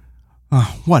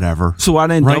 Whatever. so why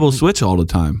didn't double switch all the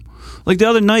time? Like the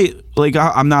other night, like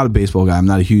I'm not a baseball guy. I'm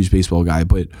not a huge baseball guy,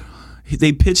 but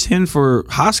they pitched him for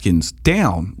Hoskins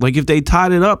down. Like if they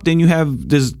tied it up, then you have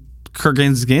this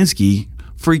Kurganski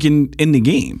freaking in the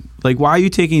game. Like why are you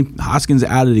taking Hoskins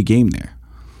out of the game there?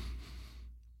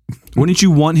 Wouldn't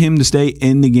you want him to stay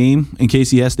in the game in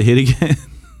case he has to hit again?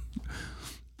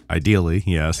 Ideally,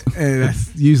 yes.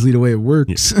 that's usually the way it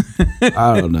works.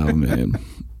 I don't know, man.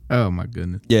 Oh my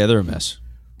goodness. yeah, they're a mess.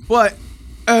 But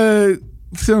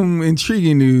some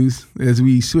intriguing news as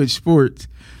we switch sports.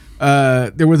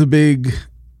 There was a big,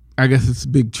 I guess it's a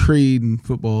big trade in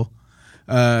football.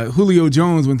 Julio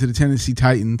Jones went to the Tennessee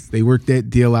Titans. They worked that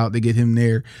deal out to get him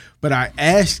there. But I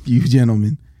ask you,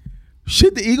 gentlemen,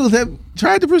 should the Eagles have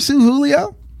tried to pursue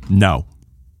Julio? No.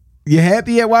 You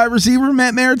happy at wide receiver,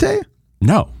 Matt Maratea?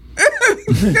 No.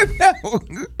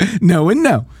 No and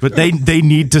no. But they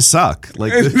need to suck.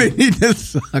 Like They need to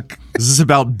suck. this is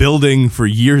about building for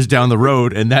years down the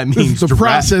road, and that means the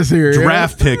process here, yeah.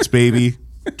 Draft picks, baby.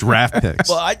 Draft picks.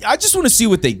 Well, I just want to see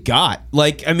what they got.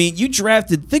 Like, I mean, you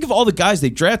drafted. Think of all the guys they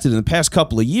drafted in the past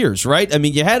couple of years, right? I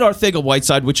mean, you had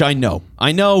Arcega-Whiteside, which I know,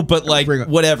 but like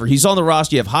whatever. He's on the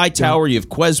roster. You have Hightower. You have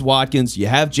Quez Watkins. You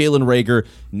have Jalen Reagor.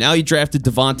 Now you drafted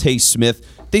Devontae Smith.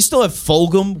 They still have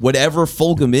Fulgham, whatever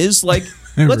Fulgham is. Like,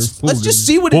 let's just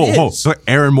see what it is. Whoa. So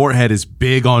Aaron Moorhead is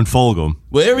big on Fulgham.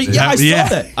 Well, I saw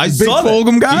that. I saw that.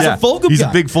 Fulgham guy? He's a Fulgham He's guy.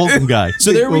 a big Fulgham guy.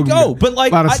 So there we Fulgham go. guy. But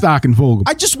like, A lot of stock in Fulgham.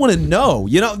 I just want to know.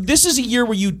 You know, this is a year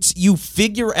where you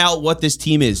figure out what this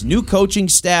team is. New coaching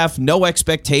staff, no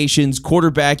expectations.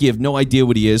 Quarterback, you have no idea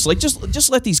what he is. Like, just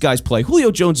let these guys play.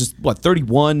 Julio Jones is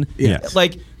 31. Yes.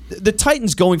 Like, the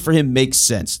Titans going for him makes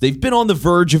sense. They've been on the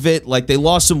verge of it. Like, they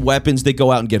lost some weapons. They go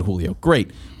out and get Julio.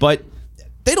 Great, but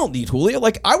they don't need Julio.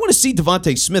 Like, I want to see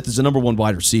Devontae Smith as a number one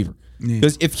wide receiver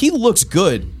because if he looks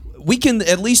good, we can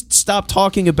at least stop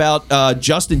talking about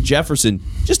Justin Jefferson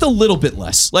just a little bit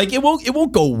less. Like it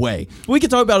won't go away. We can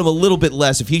talk about him a little bit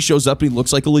less if he shows up and he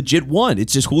looks like a legit one.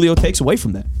 It's just Julio takes away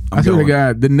from that. I swear to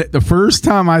God, the first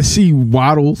time I see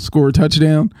Waddle score a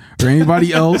touchdown or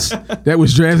anybody else that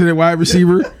was drafted at wide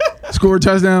receiver score a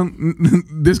touchdown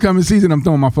this coming season, I'm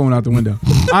throwing my phone out the window.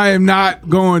 I am not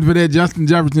going for that Justin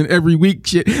Jefferson every week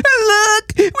shit.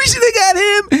 Look, we should have got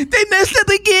him. They messed up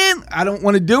again. I don't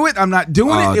want to do it. I'm not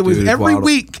doing it. It was dude, every Waddle.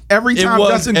 week. Every time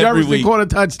Justin Jefferson caught a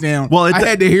touchdown, Well, I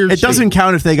had to hear it doesn't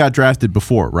count if they got drafted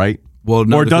before, right? Well,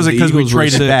 no, or does it because we Eagles were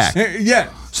traded 6. back? Yeah.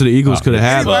 So the Eagles could have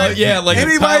had Well, yeah, like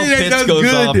Anybody if Kyle that Pitts does goes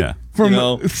good, off. Yeah. From You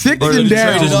know, 6 or and to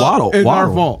down, trade it up. Waddle. it's our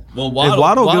Waddle. fault. Well, If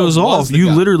Waddle goes was off, the you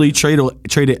guy. literally trade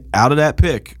it out of that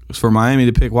pick for Miami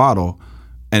to pick Waddle.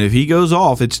 And if he goes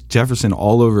off, it's Jefferson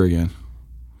all over again.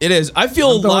 It is. I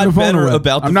feel a I'm throwing lot the phone better away.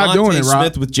 about I'm not doing Devontae it, Rob.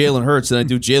 Smith with Jalen Hurts than I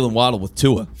do Jalen Waddle with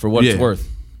Tua, for what it's Yeah. worth.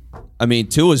 I mean,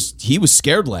 he was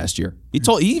scared last year. He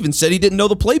even said he didn't know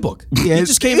the playbook. he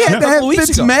just came out a couple of weeks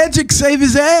ago. Magic save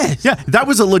his ass. Yeah, that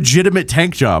was a legitimate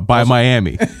tank job by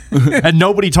Miami. And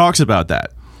nobody talks about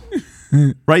that.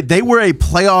 Right? They were a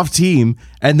playoff team,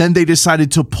 and then they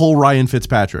decided to pull Ryan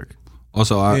Fitzpatrick.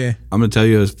 Also, Yeah. I'm going to tell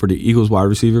you, for the Eagles wide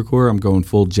receiver core, I'm going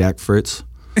full Jack Fritz.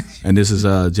 And this is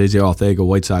J.J.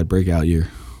 Arcega-Whiteside breakout year.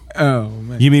 Oh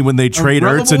man. You mean when they trade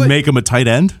Umbrella Ertz and boy? make him a tight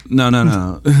end? No.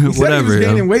 He said Whatever. he was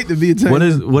yo. gaining weight to be a tight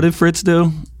end. What did Fritz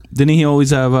do? Didn't he always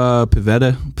have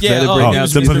Pavetta? Yeah, Oh, breakout? he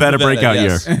was the Mr. Pavetta breakout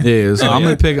yes. year. Yeah, so Oh, I'm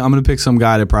yeah. gonna pick some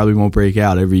guy that probably won't break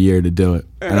out every year to do it,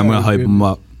 and I'm gonna hype him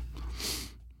up.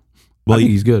 Well,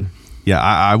 he's good. Yeah,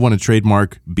 I want to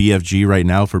trademark BFG right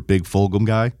now for Big Fulgham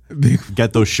guy.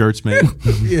 Get those shirts made.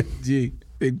 Yeah, gee,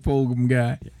 big Fulgham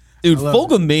guy. Dude,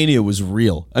 Fulgham Mania was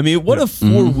real. I mean, what a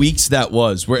 4 weeks that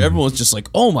was, where everyone's just like,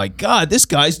 "Oh my god, this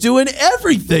guy's doing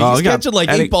everything. Oh, He's it got- catching like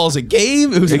and 8 it- balls a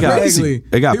game." It was It got, crazy.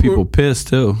 it got people pissed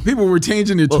too. People were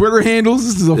changing their Twitter handles.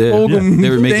 This is a Yeah, Fulgham they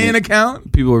were making fan it-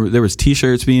 account. There was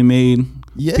T-shirts being made.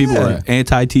 Yeah. People were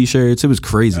anti-T-shirts. It was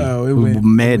crazy. Oh, it was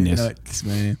madness. nuts,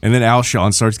 man. And then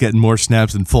Alshon starts getting more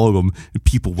snaps than Fulgham, and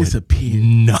people went Disappeared.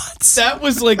 nuts. That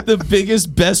was like the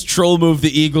biggest, best troll move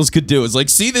the Eagles could do. It's like,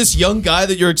 see this young guy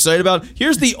that you're excited about?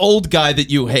 Here's the old guy that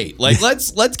you hate. Like,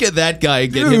 let's get that guy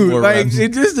and get him Dude, more like reps.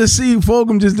 it, just to see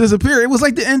Fulgham just disappear. It was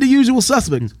like the end of Usual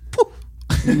Suspects. Poof.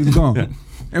 He was gone.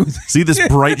 It was See this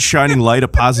bright, shining light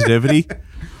of positivity?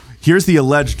 Here's the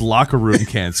alleged locker room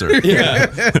cancer.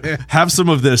 Yeah, Have some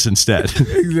of this instead.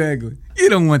 exactly. You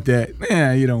don't want that.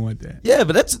 Yeah, you don't want that. yeah,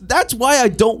 but that's why I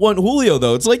don't want Julio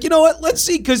though. It's like, you know what? Let's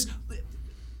see, because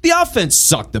the offense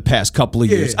sucked the past couple of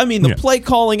years. I mean, the play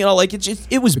calling and all, like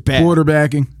it was bad.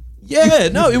 Quarterbacking. Yeah,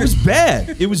 no, it was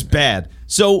bad. It was bad.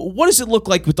 So what does it look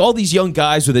like with all these young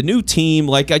guys with a new team?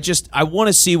 Like, I want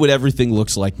to see what everything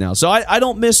looks like now. So I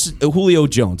don't miss Julio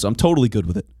Jones. I'm totally good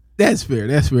with it. That's fair.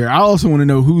 That's fair. I also want to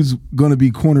know who's going to be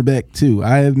cornerback too.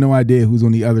 I have no idea who's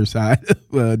on the other side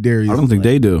of Darius. I don't think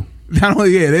they do. They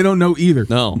don't know either.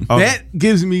 No. That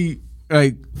gives me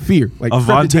like fear. Like Avante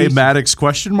trepidation. Maddox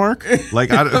question mark? Like,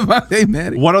 Avante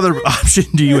Maddox. what other option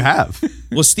do you have?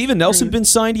 Was Steven Nelson been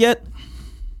signed yet?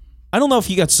 I don't know if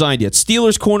he got signed yet.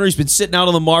 Steelers corner, he's been sitting out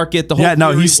on the market. The whole Yeah,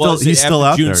 no, theory he's still- was he's that still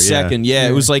after out June there, yeah. 2nd. Yeah,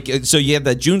 it was like, so you have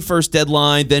that June 1st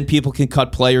deadline, then people can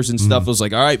cut players and stuff. It was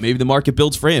like, all right, maybe the market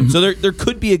builds for him. So there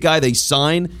could be a guy they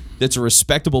sign that's a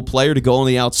respectable player to go on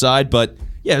the outside, but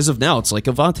yeah, as of now, it's like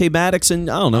Avante Maddox, and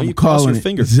I don't know, you cross Calling your it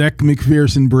fingers. Zach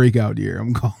McPherson breakout year.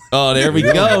 I'm calling. Oh, there we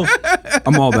go.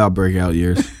 I'm all about breakout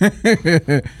years.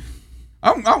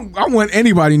 I want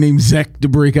anybody named Zach to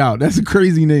break out. That's a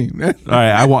crazy name. All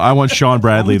right, I want Sean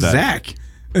Bradley then. Zach.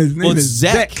 His name Well, it's is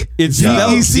Zach. It's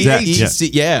Z-E-C-H. Z-E-C.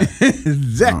 Yeah.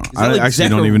 Zach. I like actually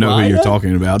don't even know who you're Zachariah?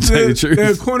 talking about. To tell you The the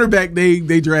truth. cornerback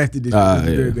they drafted this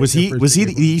year. yeah. Was he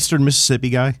the Eastern Mississippi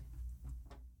guy?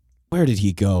 Where did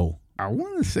he go? I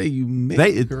want to say you may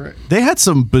be correct. They had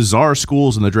some bizarre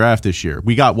schools in the draft this year.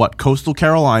 We got what? Coastal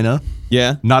Carolina,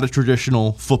 Yeah. not a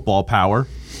traditional football power.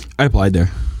 I applied there.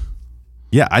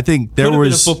 Yeah, I think there Could have been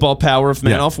a was. football power if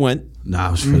Manoff went. Nah,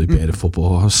 I was really bad at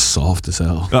football. I was soft as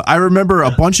hell. I remember a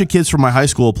bunch of kids from my high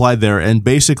school applied there, and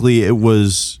basically it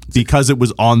was because it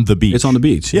was on the beach. It's on the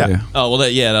beach. Yeah. Yeah. Oh, well,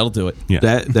 that'll do it. Yeah.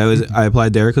 That was I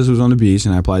applied there because it was on the beach,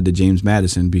 and I applied to James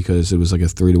Madison because it was like a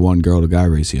 3-to-1 girl to guy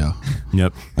ratio.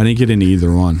 Yep. I didn't get into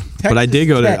either one, but I did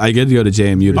go Tech. to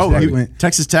JMU. To Oh, Zach you- went.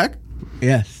 Texas Tech?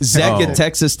 Yes. Zach Oh. at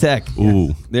Texas Tech.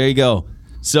 Ooh, There you go.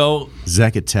 So,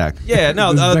 Zach at Tech. yeah,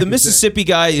 no, Zach the at Mississippi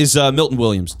guy is Milton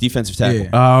Williams, defensive tackle. Yeah.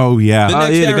 Oh yeah. The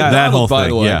next yeah, the Aaron guy- that Donald, whole by the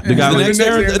thing, way. yeah. The guy The was- next the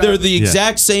next Aaron, Aaron they're the Donald.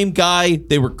 exact same guy.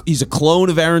 He's a clone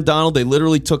of Aaron Donald. They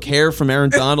literally took hair from Aaron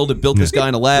Donald and built this guy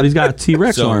in a lab. But he's got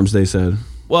T-Rex So- arms. They said.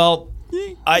 Well,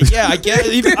 I get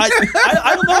it. Even,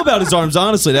 I don't know about his arms,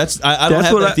 honestly. I don't That's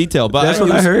have what that I- detail. But that's it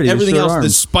what I was heard. He was Everything short else, the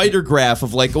arms. spider graph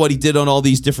of like what he did on all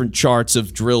these different charts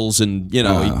of drills, and he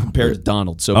compared to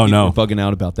Donald. So Oh, people no. were bugging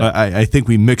out about that. I think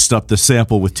we mixed up the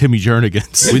sample with Timmy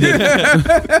Jernigan's.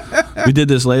 We did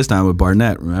this last time with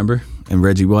Barnett, remember? And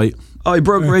Reggie White. Oh, he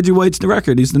broke Reggie White's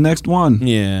record. He's the next one.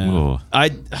 Yeah, Oh. I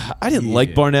didn't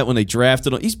like Barnett when they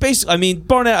drafted him. He's basically, I mean,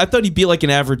 Barnett. I thought he'd be like an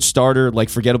average starter, like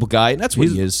forgettable guy, and that's what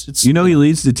he is. It's, You know he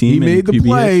leads the team. He in made the QB hits.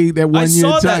 play that I 1 year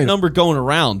saw that title. number going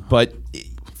around, but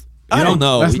I don't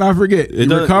know. Let's not forget. He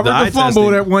recovered the fumble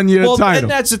that 1 year title. And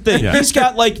that's the thing. Yeah. He's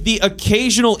got like the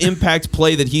occasional impact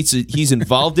play that he's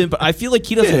involved in, but I feel like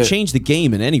he doesn't change the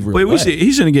game in any real way.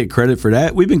 He shouldn't get credit for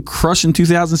that. We've been crushing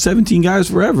 2017 guys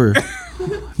forever.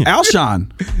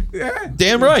 Alshon.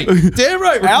 Damn right.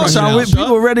 Alshon,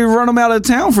 people were ready to run him out of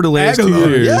town for the last 2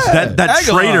 years. Yeah. That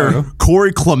traitor,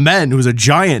 Corey Clement, who's a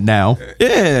giant now.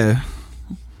 Yeah.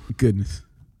 Goodness.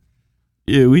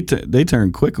 Yeah, they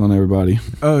turned quick on everybody.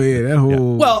 Oh yeah, that whole. Yeah.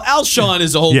 Well, Alshon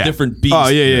is a whole different beast. Oh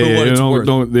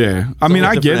yeah. I mean,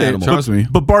 I get it. Trust me.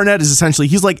 But Barnett is essentially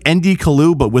he's like Andy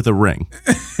Kalu, but with a ring.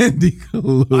 Andy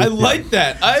Kalu. I like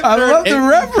that. I love the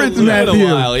reference, Matthew.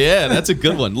 Yeah, that's a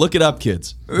good one. Look it up,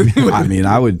 kids. I mean,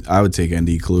 I would take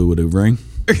ND Kalu with a ring.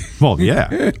 Well,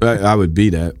 yeah, I would be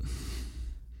that.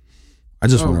 I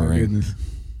just want a ring. Goodness.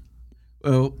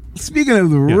 Well, speaking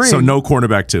of the ring, so no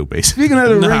cornerback too, basically. Speaking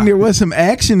of the ring, there was some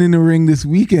action in the ring this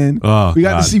weekend. Oh, we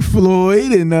got to see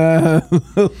Floyd and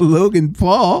Logan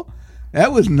Paul.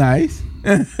 That was nice.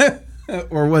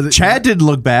 Or was it? Chad didn't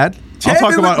look bad. I'll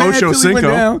talk about Ocho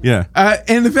Cinco. Yeah.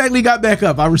 And the fact that he got back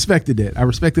up, I respected it. I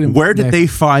respected him. Where did they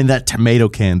find that tomato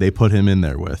can they put him in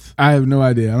there with? I have no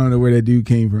idea. I don't know where that dude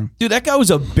came from. Dude, that guy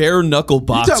was a bare knuckle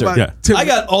boxer. I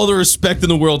got all the respect in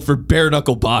the world for bare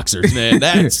knuckle boxers, man.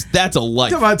 That's a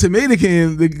life. Talk about tomato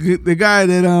can. The guy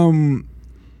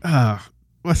that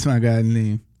what's my guy's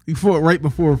name? He fought right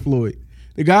before Floyd.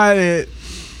 The guy that,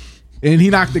 and he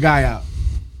knocked the guy out.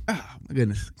 Oh my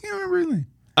goodness, I can't remember his name.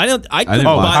 I couldn't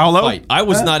buy the fight. I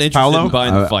was not interested in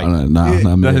buying the fight.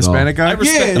 The Hispanic guy?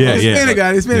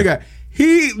 The Hispanic guy.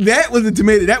 That was a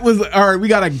tomato. That was, all right, we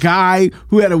got a guy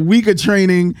who had a week of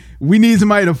training. We need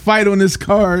somebody to fight on this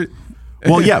card.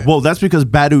 Well, that's because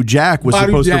Badu Jack was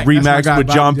supposed to rematch with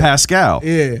John Pascal.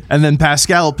 Yeah. And then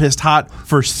Pascal pissed hot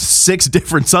for 6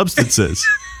 different substances.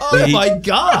 Oh my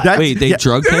God! Wait, they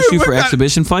drug test you for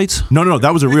exhibition fights? No,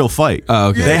 that was a real fight. Oh,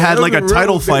 okay. They had like a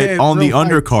title fight on the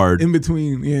undercard in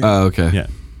between. Yeah. Oh, okay. Yeah.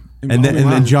 And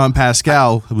then John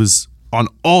Pascal was on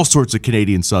all sorts of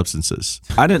Canadian substances.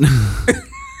 I didn't.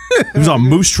 He was on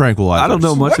moose tranquilizers. I don't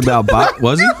know much about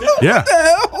was he? Yeah.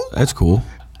 That's cool.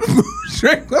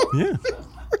 Yeah.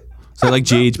 So like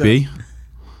GHB?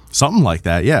 Something like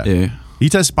that. Yeah. Yeah. He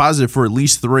tested positive for at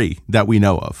least 3 that we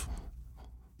know of.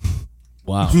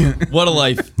 Wow. What a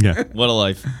life. Yeah. What a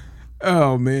life.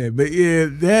 Oh man. But yeah,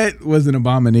 that was an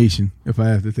abomination, if I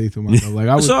have to say so myself. Like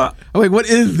I'm like, what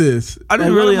is this? I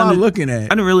didn't like, really what am I looking at? I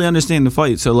didn't really understand the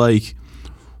fight. So like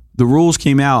the rules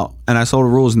came out and I saw the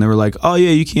rules and they were like, oh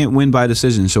yeah, you can't win by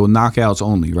decision, so knockouts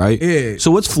only, right? Yeah.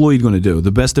 So what's Floyd going to do?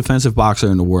 The best defensive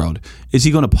boxer in the world. Is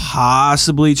he going to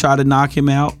possibly try to knock him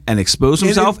out and expose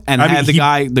himself have the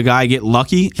guy get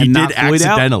lucky and knock Floyd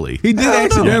accidentally. out? He did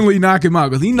accidentally knock him out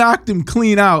because he knocked him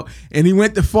clean out and he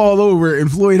went to fall over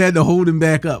and Floyd had to hold him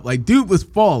back up. Like dude was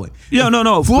falling. Yeah,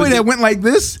 no. Floyd had went like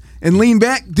this and leaned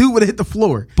back, dude would have hit the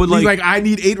floor. But he's like, I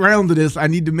need 8 rounds of this. I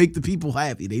need to make the people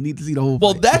happy. They need to see the whole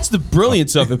Well, fight. that's the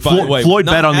brilliance of it, by the way. Floyd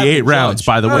bet on the 8 rounds,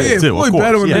 by the way, too. Floyd of course.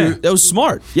 bet on yeah. That was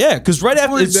smart. Yeah, because right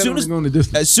after, as soon as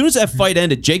that fight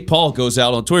ended, Jake Paul goes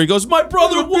out on tour. He goes, "My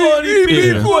brother won. He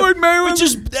beat Floyd Mayweather." Which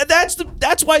is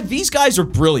that's why these guys are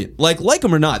brilliant. Like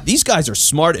them or not, these guys are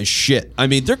smart as shit. I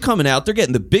mean, they're coming out. They're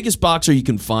getting the biggest boxer you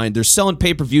can find. They're selling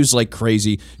pay-per-views like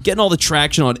crazy, getting all the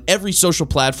traction on every social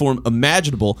platform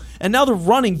imaginable, and now they're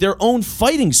running their own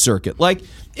fighting circuit. Like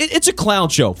it's a clown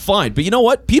show, fine, but you know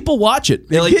what? People watch it.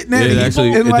 They're like, getting at people.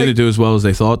 Actually, it didn't do as well as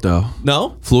they thought, though.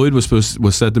 No, Floyd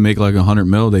was set to make like $100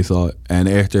 million, they thought, and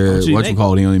after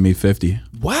whatchamacallit, he only made 50.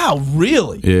 Wow,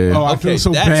 really? Yeah. Oh, I feel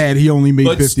so bad. He only made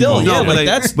 50. Still, yeah,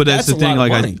 but that's the thing.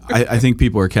 Like I think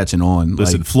people are catching on.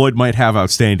 Listen, Floyd might have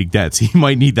outstanding debts. He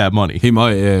might need that money. He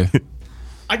might, yeah.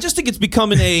 I just think it's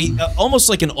becoming almost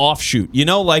like an offshoot. You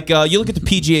know, like you look at the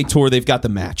PGA Tour, they've got the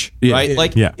match, right?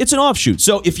 Like it's an offshoot.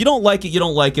 So if you don't like it, you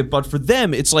don't like it. But for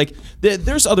them, it's like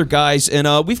there's other guys,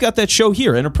 and we've got that show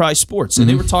here, Enterprise Sports, and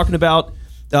they were talking about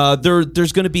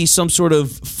there's going to be some sort of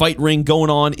fight ring going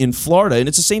on in Florida, and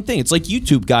it's the same thing. It's like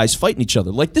YouTube guys fighting each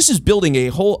other. Like this is building a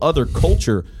whole other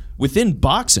culture within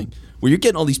boxing, where you're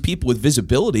getting all these people with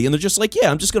visibility, and they're just like,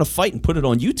 yeah, I'm just going to fight and put it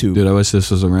on YouTube. Dude, I wish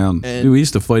this was around. Dude, we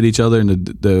used to fight each other in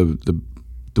the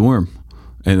dorm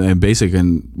and basic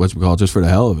and whatchamacallit just for the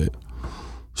hell of it.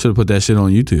 Should have put that shit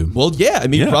on YouTube. Well, yeah, I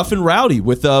mean, Rough and Rowdy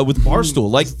with Barstool,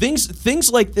 like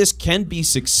things like this can be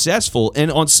successful,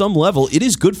 and on some level, it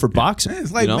is good for boxing.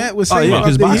 It's like you know? Matt was saying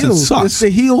because about the boxing heel. sucks. It's the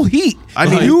heel heat. I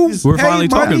mean, we're finally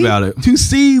talking about it. To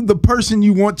see the person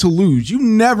you want to lose. You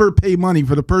never pay money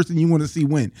for the person you want to see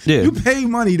win. Yeah. You pay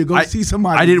money to go see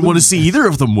somebody. I didn't want to lose. see either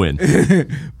of them win.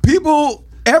 People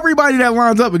everybody that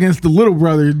lines up against the little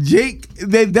brother, Jake,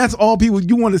 that's all people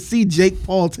you want to see. Jake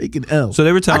Paul taking L. So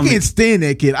they were telling I can't stand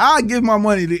that kid. I give my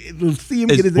money to see him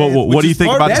get his ass. What do you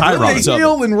think about That's Tyron? what the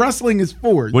heel and wrestling is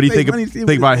for. What do you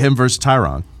think about him versus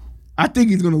Tyron? I think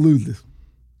he's going to lose this.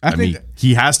 I think mean,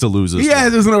 he has to lose this. He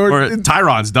has this, or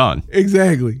Tyron's done.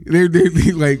 Exactly. They're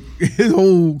like his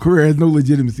whole career has no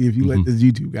legitimacy if you let this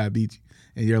YouTube guy beat you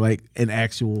and you're like an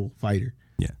actual fighter.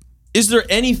 Is there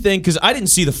anything? Because I didn't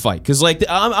see the fight. Because like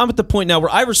I'm at the point now where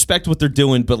I respect what they're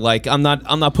doing, but like I'm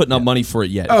not putting up money for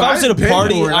it yet. If I was at a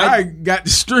party, I got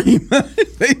to stream.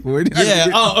 Pay for it. Yeah.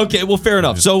 Oh, okay. Well, fair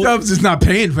enough. So Stubbs is not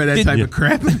paying for that type of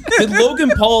crap. Did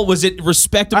Logan Paul, was it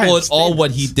respectable at all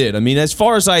what he did? I mean, as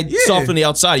far as I saw from the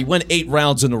outside, he went 8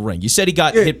 rounds in the ring. You said he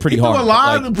got hit pretty hard. A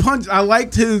lot of the punch. I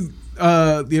liked his.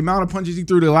 The amount of punches he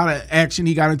threw, a lot of action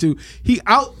he got into. He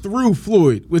out-threw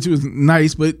Floyd, which was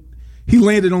nice, but he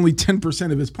landed only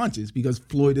 10% of his punches because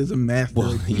Floyd is a master.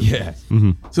 Well, yeah.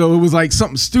 So it was like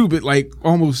something stupid, like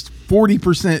almost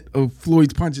 40% of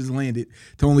Floyd's punches landed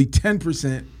to only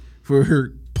 10%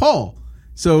 for Paul.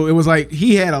 So it was like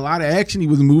he had a lot of action. He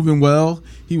was moving well.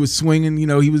 He was swinging.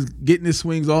 He was getting his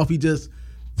swings off.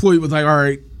 Floyd was like, all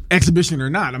right, exhibition or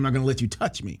not, I'm not going to let you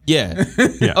touch me. Yeah.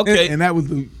 Okay. And that was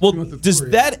the. Well, does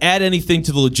that add anything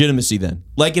to the legitimacy then?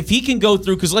 Like if he can go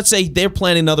through, because let's say they're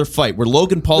planning another fight where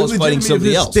Logan Paul is fighting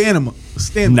somebody else.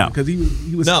 Stamina, no, because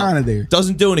he was kind of there.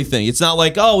 Doesn't do anything. It's not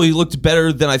like, oh, he looked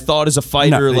better than I thought as a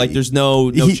fighter. Like there's no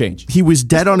change. He was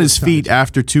dead on his feet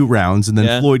after 2 rounds, and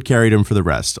then Floyd carried him for the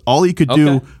rest. All he could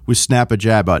do was snap a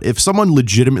jab out. If someone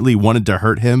legitimately wanted to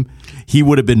hurt him, he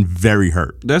would have been very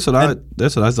hurt. That's what I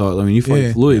thought. I mean, you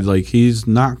fight Floyd, like he's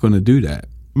not going to do that.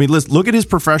 I mean, let's look at his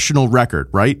professional record,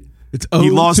 right? It's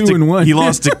 0-2-1. He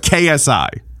lost to KSI.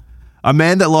 A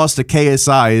man that lost to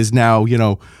KSI is now,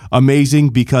 amazing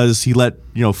because he let,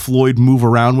 Floyd move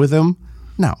around with him.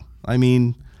 No. I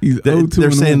mean,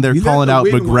 they're saying they're calling out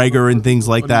McGregor and things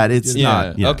like that. It's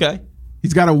not. Yeah. Okay.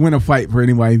 He's got to win a fight for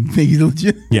anybody to think he's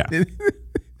legit. Yeah.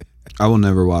 I will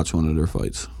never watch one of their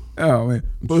fights. Oh, man.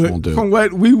 But from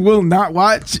what we will not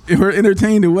watch or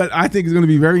entertain to what I think is going to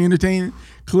be very entertaining,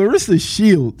 Clarissa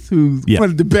Shields, who's one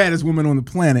of the baddest women on the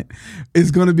planet,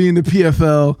 is going to be in the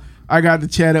PFL. I got to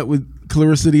chat up with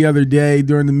Clarissa the other day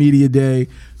during the media day.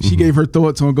 She gave her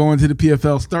thoughts on going to the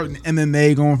PFL, starting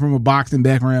MMA, going from a boxing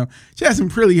background. She had some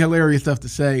pretty hilarious stuff to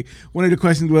say. One of the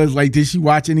questions was, like, did she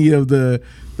watch any of the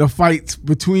fights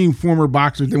between former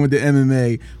boxers that went to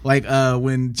MMA? Like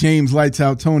when James Lights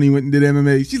Out Tony went and did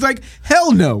MMA. She's like,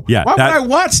 hell no. Yeah, why would I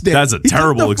watch that? That's a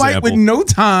terrible he took the example. fight with no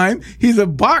time. He's a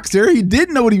boxer. He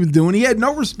didn't know what he was doing. He had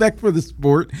no respect for the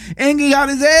sport, and he got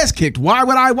his ass kicked. Why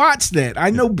would I watch that? I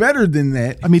know better than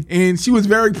that. I mean, and she was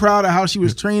very proud of how she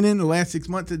was training the last 6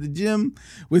 months at the gym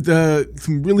with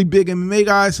some really big MMA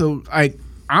guys. So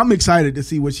I'm excited to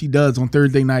see what she does on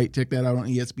Thursday night. Check that out on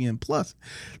ESPN Plus.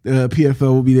 The PFL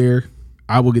will be there.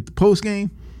 I will get the post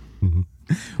game.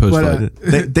 But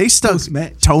they stuck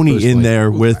Tony in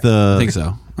there with. I think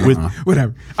so. With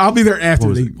whatever. I'll be there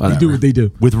after they do what they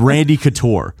do with Randy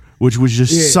Couture, which was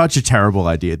just such a terrible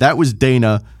idea. That was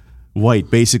Dana White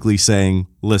basically saying,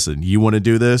 "Listen, you want to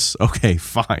do this? Okay,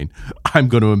 fine. I'm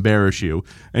going to embarrass you."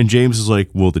 And James is like,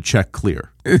 "Well, the check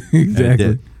clear."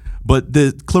 Exactly. But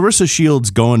the Clarissa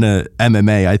Shields going to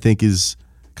MMA, I think, is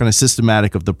kind of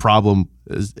systematic of the problem,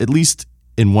 at least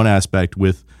in one aspect,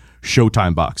 with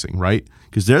Showtime Boxing, right?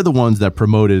 Because they're the ones that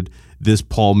promoted this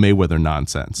Paul Mayweather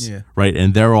nonsense, right?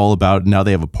 And they're all about, now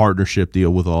they have a partnership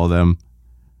deal with all of them.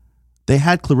 They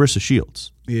had Clarissa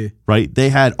Shields, right? They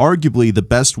had arguably the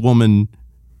best woman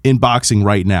in boxing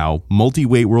right now,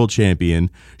 multi-weight world champion.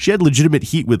 She had legitimate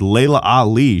heat with Layla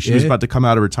Ali. She was about to come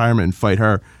out of retirement and fight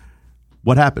her.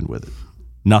 What happened with it?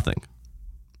 Nothing,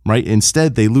 right?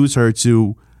 Instead, they lose her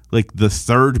to like the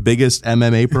 3rd biggest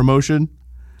MMA promotion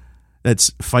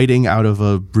that's fighting out of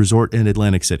a resort in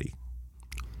Atlantic City.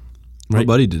 Right? My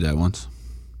buddy did that once.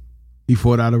 He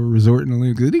fought out of a resort in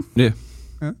Atlantic City? Yeah.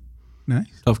 Nice.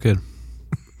 Tough kid.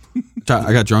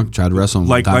 I got drunk, tried to wrestle him.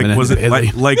 Was it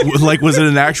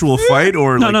an actual fight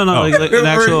or no? Like an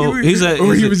actual.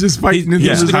 He was just fighting in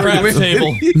the craft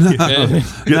table. He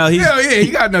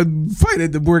got in a fight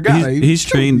at the Borgata. He's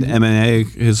trained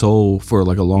MMA for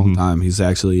like a long time. He's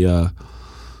actually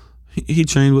he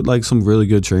trained with like some really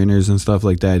good trainers and stuff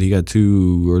like that. He got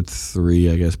 2 or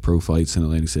 3, I guess, pro fights in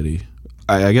Atlantic City.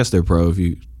 I guess they're pro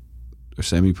or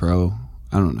semi-pro.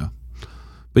 I don't know,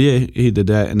 but yeah, he did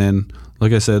that, and then.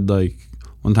 Like I said, like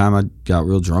one time I got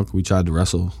real drunk. We tried to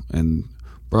wrestle, and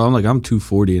bro, I'm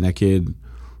 240, and that kid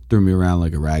threw me around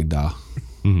like a rag doll.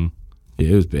 Yeah,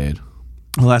 it was bad.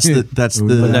 Well, that's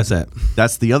that.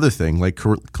 That's the other thing. Like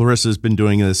Clarissa's been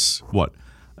doing this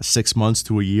 6 months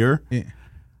to a year. Yeah.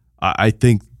 I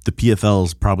think the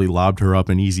PFL's probably lobbed her up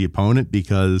an easy opponent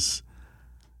because.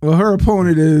 Well, her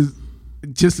opponent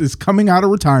is coming out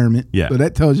of retirement. Yeah. So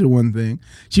that tells you one thing.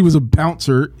 She was a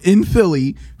bouncer in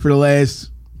Philly for the last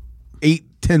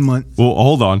 8-10 months. Well,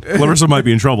 hold on. Clarissa might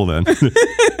be in trouble then.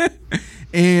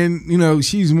 And,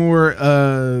 she's more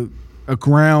a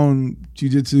ground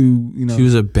jiu-jitsu, She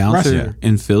was a bouncer wrestler.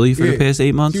 in Philly for the past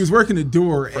 8 months? She was working the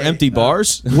door. For empty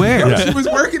bars? Where? She was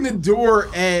working the door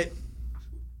at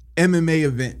MMA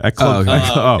event. At Club. okay.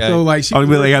 So, like, she Oh, was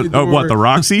like, working the door. what, the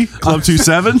Roxy? Club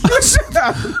 27?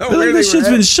 Where This shit's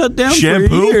been shut down Shampoo?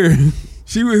 for a year.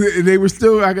 They were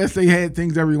still, I guess they had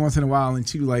things every once in a while, and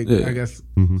she I guess,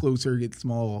 closer, get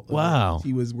small. Wow.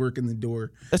 She was working the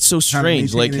door. That's so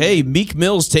strange. Like, maintaining hey, Meek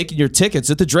Mill's taking your tickets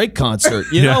at the Drake concert.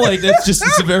 You know, like that's just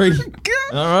it's a very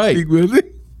all right.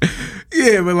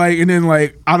 Yeah, but and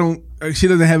then she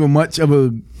doesn't have much of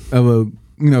a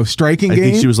striking I game.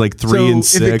 think she was like 3 and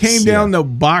 6. If it came down to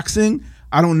boxing,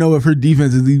 I don't know if her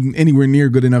defense is even anywhere near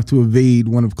good enough to evade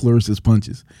one of Clarissa's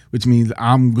punches, which means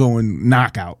I'm going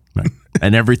knockout. Right.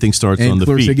 And everything starts And on the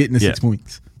Clarissa feet. getting the 6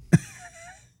 points.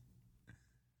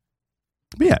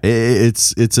 But yeah,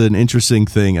 it's an interesting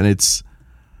thing, and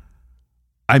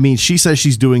she says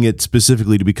she's doing it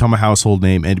specifically to become a household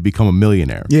name and to become a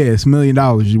millionaire. Yeah, it's $1 million.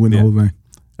 You win the whole thing.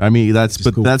 I mean, that's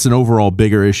cool. that's an overall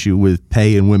bigger issue with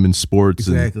pay in women's sports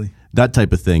Exactly. and that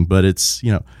type of thing. But it's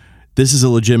this is a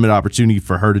legitimate opportunity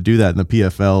for her to do that, and the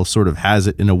PFL sort of has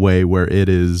it in a way where it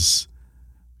is,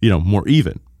 more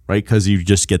even, right? Because you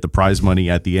just get the prize money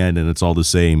at the end, and it's all the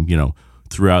same,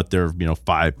 throughout their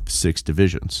 5-6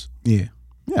 divisions. Yeah.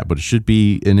 Yeah, but it should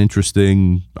be an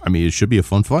interesting. It should be a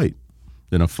fun fight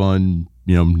and a fun,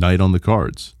 night on the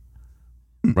cards.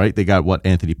 Right? They got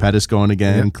Anthony Pettis going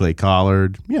again, Yep. Clay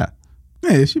Collard. Yeah.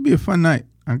 Yeah, it should be a fun night.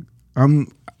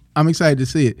 I'm excited to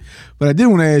see it. But I did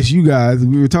want to ask you guys.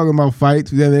 We were talking about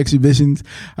fights. We have exhibitions.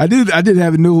 I did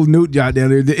have a little note jot down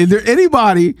there. Is there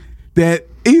anybody that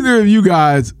either of you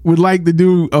guys would like to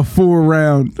do a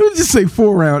 4-round, let's just say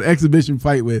 4-round exhibition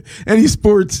fight with? Any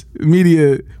sports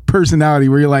media personality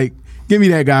where you're like, give me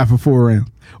that guy for 4 rounds.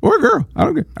 Or a girl. I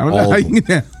don't care. I don't know how you can get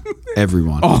that.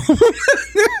 Everyone.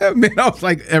 Man, I was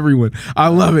like, everyone. I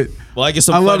love it. Well, I guess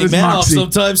I'm fighting his man off moxie.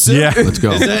 sometime soon. Yeah. Let's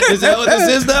go. Is that what this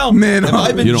is now? Man, have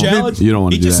I been you don't- challenged? you don't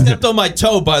wanna He do just that. stepped on my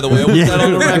toe, by the way. I want that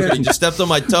on the record. He just stepped on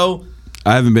my toe.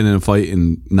 I haven't been in a fight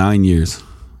in 9 years,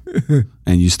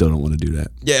 and you still don't want to do that.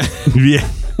 Yeah.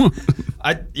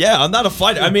 Yeah. I'm not a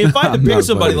fighter. If I had to I'm not pick a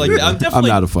somebody fighter like that, either. I'm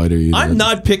definitely I'm not a fighter either. I'm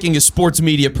not picking a sports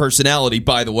media personality,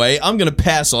 by the way. I'm going to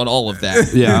pass on all of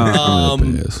that. Yeah, I'm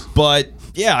gonna pass. But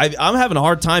yeah, I'm having a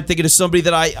hard time thinking of somebody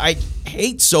that I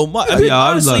hate so much. Yeah,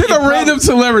 I would love- Pick a random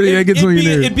celebrity that gets on your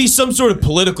nerves. It'd be some sort of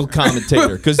political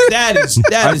commentator because that is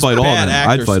I'd is fight all bad them.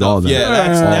 actor I'd fight stuff. all them. Yeah,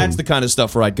 that's the kind of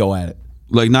stuff where I'd go at it.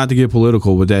 Like, not to get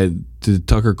political, but the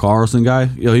Tucker Carlson guy,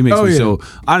 he makes me so.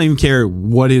 I don't even care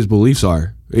what his beliefs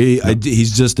are.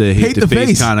 He's just a hate the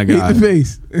face kind of guy. Hate the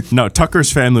face. No,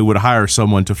 Tucker's family would hire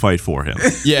someone to fight for him.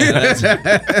 Yeah, that's,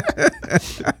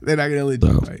 They're not gonna let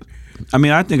you fight.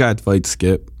 I think I'd fight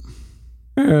Skip,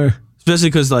 especially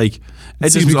because it'd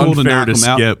just Seems be cool to unfair knock to him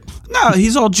Skip. out. No,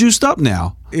 he's all juiced up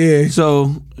now. Yeah.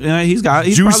 So he's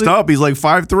Juiced up. He's like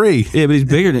 5'3". Yeah, but he's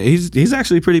bigger than he's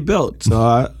actually pretty built.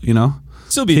 So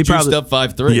still be He juiced probably- up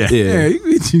 5'3". Yeah. Yeah, you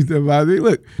can choose that by me.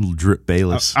 Look, Little Drip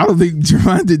Bayless. I don't think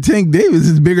Gervonta Tank Davis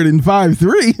is bigger than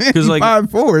 5'3". He's like,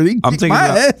 5'4". He I'm kicked thinking my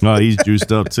about- ass. Oh, he's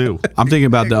juiced up too. I'm thinking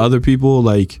about the other people.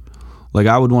 Like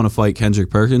I would want to fight Kendrick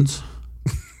Perkins,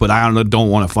 but I don't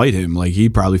want to fight him. Like, he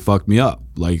probably fucked me up.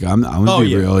 Like, I'm gonna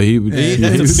be real. He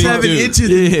that's a big 7 dude. inches,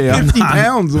 Yeah, I'm 50 not-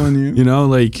 pounds on you.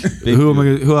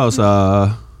 Who else? I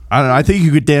don't know. I think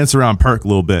you could dance around Perk a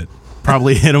little bit.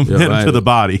 Probably hit him to the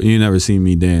body. You never seen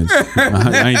me dance.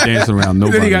 I ain't dancing around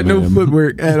nobody. Then he got no man.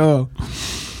 footwork at all.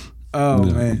 Oh,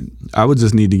 man. I would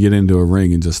just need to get into a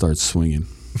ring and just start swinging.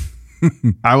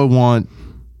 I would want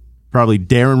probably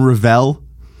Darren Ravel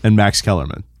and Max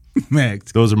Kellerman.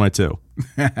 Max. Those are my two.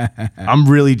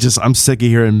 I'm sick of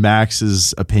hearing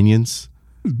Max's opinions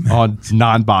on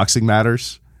non-boxing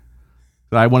matters.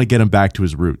 I want to get him back to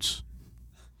his roots.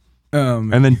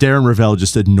 And then Darren Ravel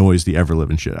just annoys the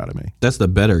ever-living shit out of me. That's the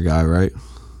better guy, right?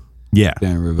 Yeah.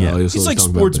 Dan Ravel. Yeah. He's like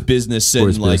sports business and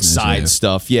Sports like business, side yeah.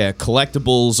 stuff. Yeah,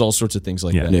 collectibles, all sorts of things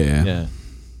like Yeah. that. Yeah.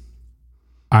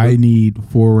 I need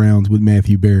 4 rounds with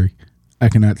Matthew Berry. I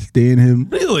cannot stand him.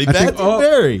 Really? I think Matthew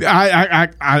Berry?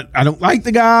 I don't like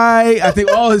the guy. I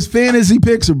think all his fantasy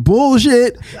picks are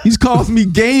bullshit. He's cost me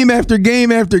game after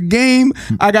game after game.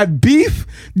 I got beef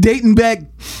dating back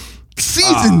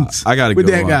seasons. I gotta with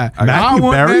go that on. guy. Matthew I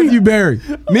want Berry? Matthew Berry.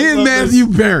 Me and Matthew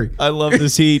Berry. I love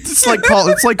this heat. It's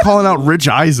like calling out Rich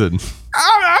Eisen.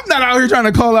 I'm not out here trying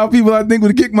to call out people I think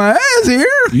would kick my ass here.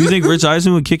 You think Rich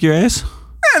Eisen would kick your ass?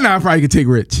 And I probably could take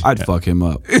Rich. I'd fuck him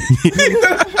up.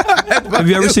 Have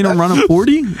you ever seen him run a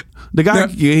 40? The guy,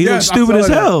 he looks stupid as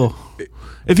hell.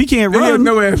 If he can't He has run,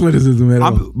 no athleticism at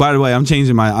all. by the way, I'm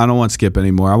changing I don't want Skip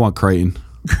anymore. I want Creighton.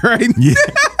 Right? Yeah.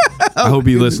 I hope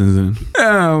he listens. And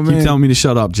Oh keep man. telling me to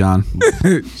shut up, John.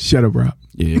 Shut up, Rob.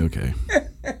 Yeah, okay.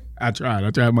 I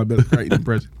tried my best Creighton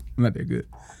impression. I'm not that good.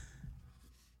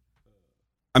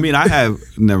 I mean, I have.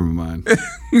 Never mind.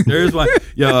 There's one.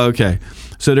 Yo, okay.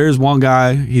 So there's one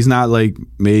guy. He's not like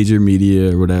major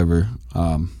media or whatever.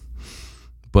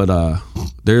 But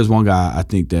there's one guy. I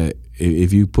think that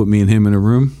if you put me and him in a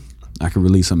room, I can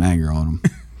release some anger on him.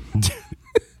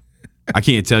 I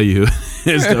can't tell you who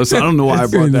it is, though, so I don't know why I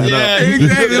brought that up.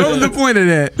 Exactly. What was the point of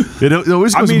that? It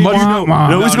always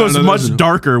goes much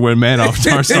darker when Manoff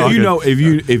starts talking.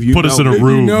 If you Put us in a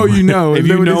room. You know. If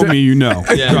you know me, you know.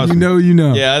 Yeah. You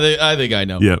know. Yeah, I think I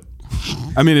know. Yep.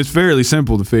 I mean, it's fairly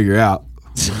simple to figure out.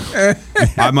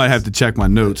 I might have to check my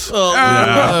notes.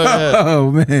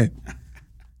 Oh man.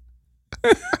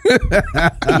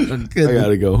 I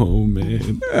gotta go home,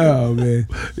 man. Oh man.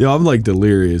 Yo, I'm like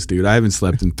delirious, dude. I haven't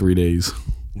slept in 3 days.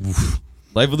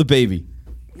 Life with a baby.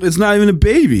 It's not even a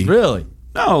baby. Really?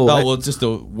 No. Oh, well, it's just a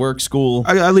work, school.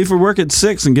 I leave for work at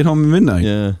 6 and get home at midnight.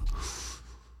 Yeah.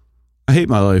 I hate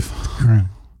my life.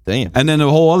 Damn. And then the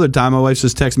whole other time, my wife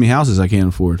just texts me houses I can't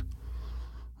afford.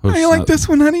 I ain't like this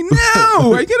one, honey.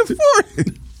 No, I can afford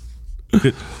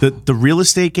it. The real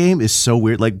estate game is so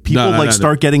weird. Like people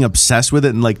start getting obsessed with it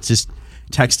and like just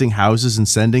texting houses and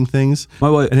sending things.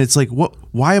 My wife, and it's like, what?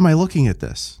 Why am I looking at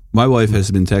this? My wife has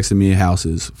been texting me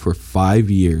houses for 5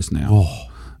 years now,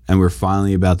 and we're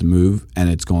finally about to move,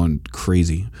 and it's going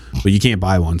crazy. But you can't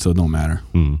buy one, so it don't matter.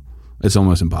 It's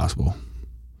almost impossible.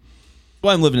 That's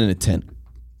why I'm living in a tent.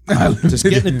 Just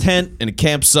get in a tent and a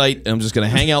campsite, and I'm just gonna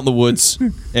hang out in the woods.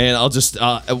 And I'll just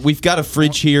we've got a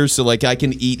fridge here, so like I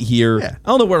can eat here. Yeah. I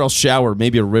don't know where I'll shower.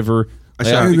 Maybe a river.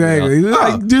 Exactly.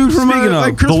 Like dude from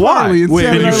like Chris the Y. Farley. Wait,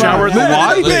 did you shower at the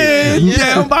Y? Man,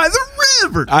 down by the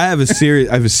river. I have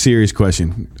a serious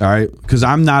question. All right, because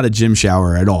I'm not a gym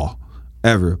shower at all,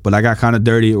 ever. But I got kind of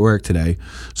dirty at work today,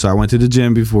 so I went to the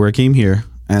gym before I came here,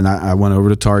 and I went over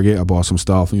to Target. I bought some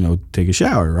stuff, take a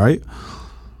shower. Right.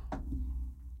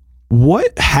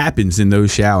 What happens in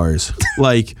those showers?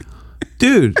 Like,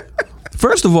 dude,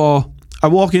 first of all, I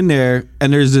walk in there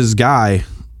and there's this guy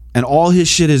and all his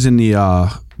shit is in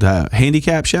the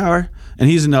handicap shower and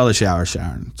he's in another shower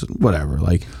showering. So whatever.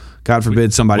 Like, God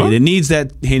forbid somebody that needs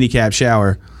that handicap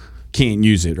shower can't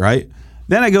use it, right?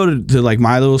 Then I go to like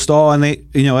my little stall and they,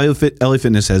 LA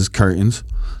Fitness has curtains.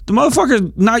 The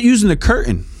motherfucker's not using the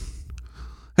curtain.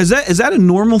 Is that a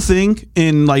normal thing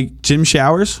in like gym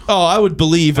showers? Oh, I would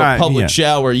believe a public yeah.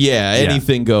 shower. Yeah,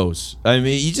 anything goes. I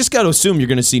mean, you just got to assume you're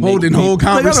going to see Holding whole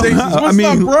conversations. What's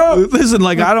up, bro? Listen,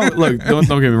 like I don't look. Don't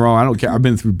get me wrong. I don't care. I've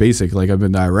been through basic. Like I've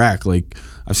been to Iraq. Like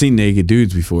I've seen naked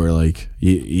dudes before. Like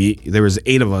there was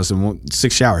 8 of us and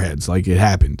 6 shower heads. Like it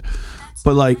happened.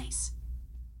 But like.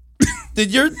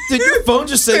 Did your phone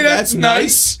just say that's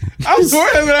nice? I'm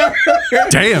sort of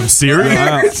Damn, Siri.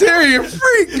 Siri, a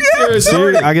freak. Yeah.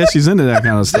 Siri, I guess she's into that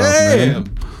kind of stuff,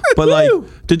 man. But like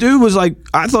the dude was like,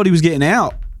 I thought he was getting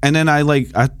out, and then I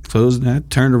closed and I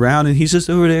turned around and he's just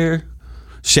over there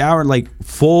showering like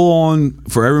full on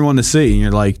for everyone to see, and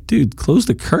you're like, dude, close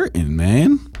the curtain,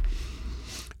 man.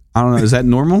 I don't know, is that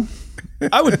normal?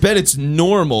 I would bet it's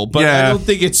normal, but I don't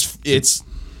think it's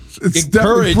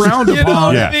definitely frowned upon. You know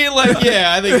what I mean? Like,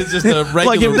 I think it's just a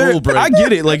regular rule break. I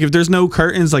get it. Like, if there's no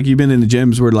curtains, like you've been in the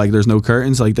gyms where like there's no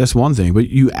curtains, like that's one thing. But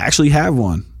you actually have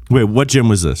one. Wait, what gym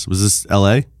was this? Was this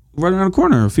L.A.? Right around the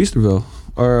corner of Feasterville,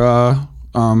 or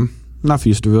not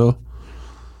Feasterville,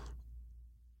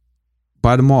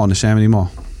 by the mall in the Chamonix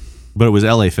Mall. But it was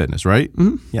L.A. Fitness, right?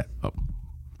 Mm-hmm. Yeah. Oh.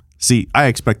 See, I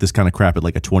expect this kind of crap at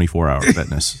like a 24-hour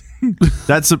fitness.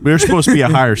 We're supposed to be a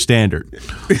higher standard.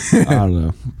 I don't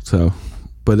know. So,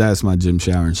 but that's my gym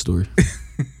showering story.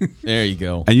 There you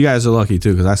go. And you guys are lucky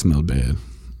too, because I smelled bad.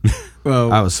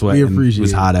 Well, I was sweating. We appreciate it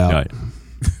was hot out. Right.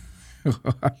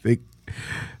 I think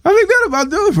that about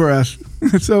do it for us.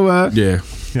 So Yeah.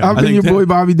 I've been your boy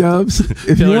Bobby Dubs.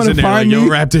 If you want to find me,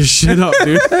 wrap this shit up,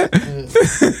 dude.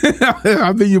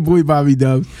 I've been your boy Bobby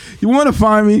Dubs. You want to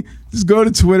find me? Just go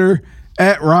to Twitter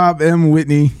At Rob M.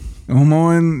 Whitney. I'm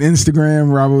on Instagram,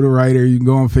 Robbo the Writer. You can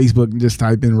go on Facebook and just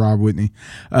type in Rob Whitney.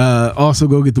 Also,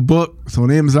 go get the book. It's on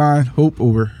Amazon, Hope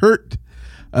Over Hurt.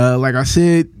 Like I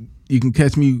said, you can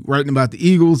catch me writing about the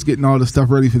Eagles, getting all the stuff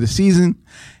ready for the season.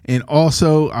 And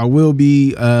also, I will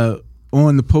be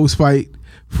on the post-fight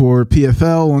for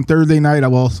PFL on Thursday night.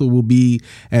 I also will be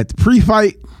at the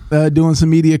pre-fight doing some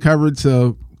media coverage,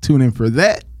 so tune in for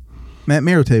that. Matt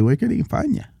Merite, where can they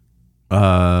find you?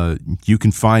 You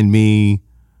can find me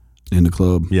in the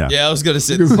club. Yeah, I was gonna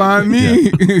say. You can find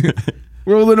me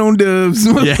rolling on dubs.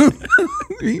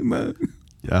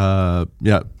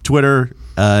 Twitter,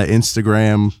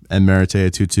 Instagram, and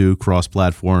Meritea22 cross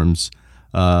platforms.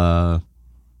 I'll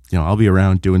be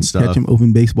around doing stuff. Catch him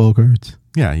open baseball cards.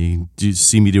 Yeah, you can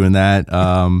see me doing that.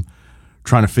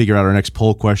 Trying to figure out our next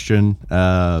poll question.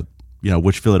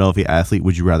 Which Philadelphia athlete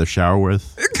would you rather shower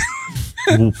with?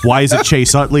 Why is it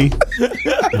Chase Utley?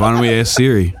 Why don't we ask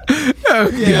Siri?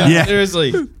 Yeah,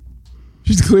 seriously.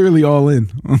 She's clearly all in.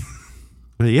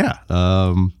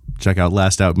 Check out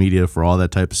Last Out Media for all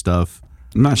that type of stuff.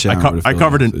 I'm not showering.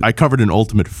 I covered an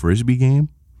ultimate frisbee game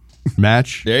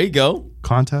match. There you go.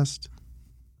 Contest.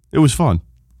 It was fun.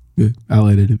 Good. I'll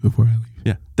edit it before I leave.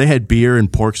 Yeah, they had beer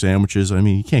and pork sandwiches. I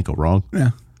mean, you can't go wrong.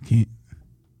 Yeah, can't.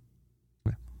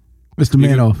 Mr.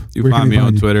 Manoff. You find me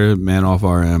on Twitter,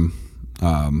 ManoffRM.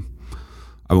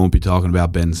 I won't be talking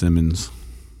about Ben Simmons,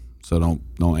 so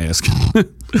don't ask.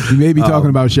 You may be talking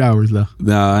about showers, though.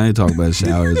 No, I ain't talking about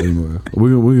showers anymore.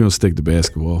 We're gonna stick to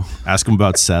basketball. Ask him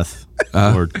about Seth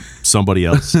or somebody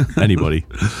else, anybody.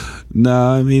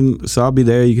 No, I mean, so I'll be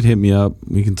there. You can hit me up.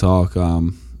 We can talk.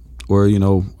 Or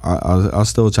I'll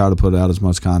still try to put out as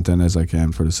much content as I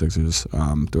can for the Sixers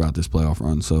throughout this playoff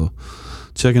run. So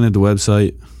checking at the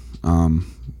website,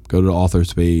 go to the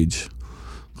authors page,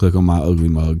 click on my ugly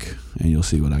mug, and you'll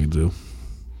see what I can do.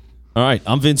 All right,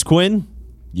 I'm Vince Quinn.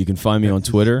 You can find me on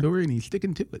Twitter. Story and he's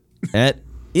sticking to it. At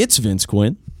It's Vince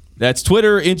Quinn. That's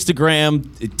Twitter,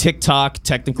 Instagram, TikTok,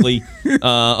 technically.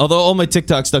 Although all my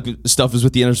TikTok stuff is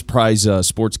with the Enterprise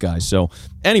Sports guys. So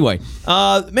anyway,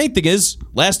 the main thing is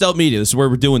Last Out Media. This is where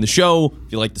we're doing the show.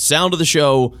 If you like the sound of the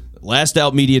show,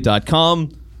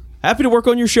 lastoutmedia.com. Happy to work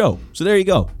on your show. So there you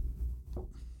go.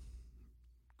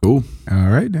 Cool. All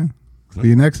right, then. See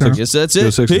you next time. I guess that's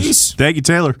it. Peace. Thank you,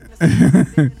 Taylor.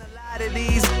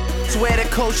 Swear the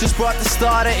coach just brought the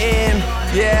starter in.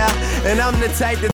 Yeah, and I'm the type that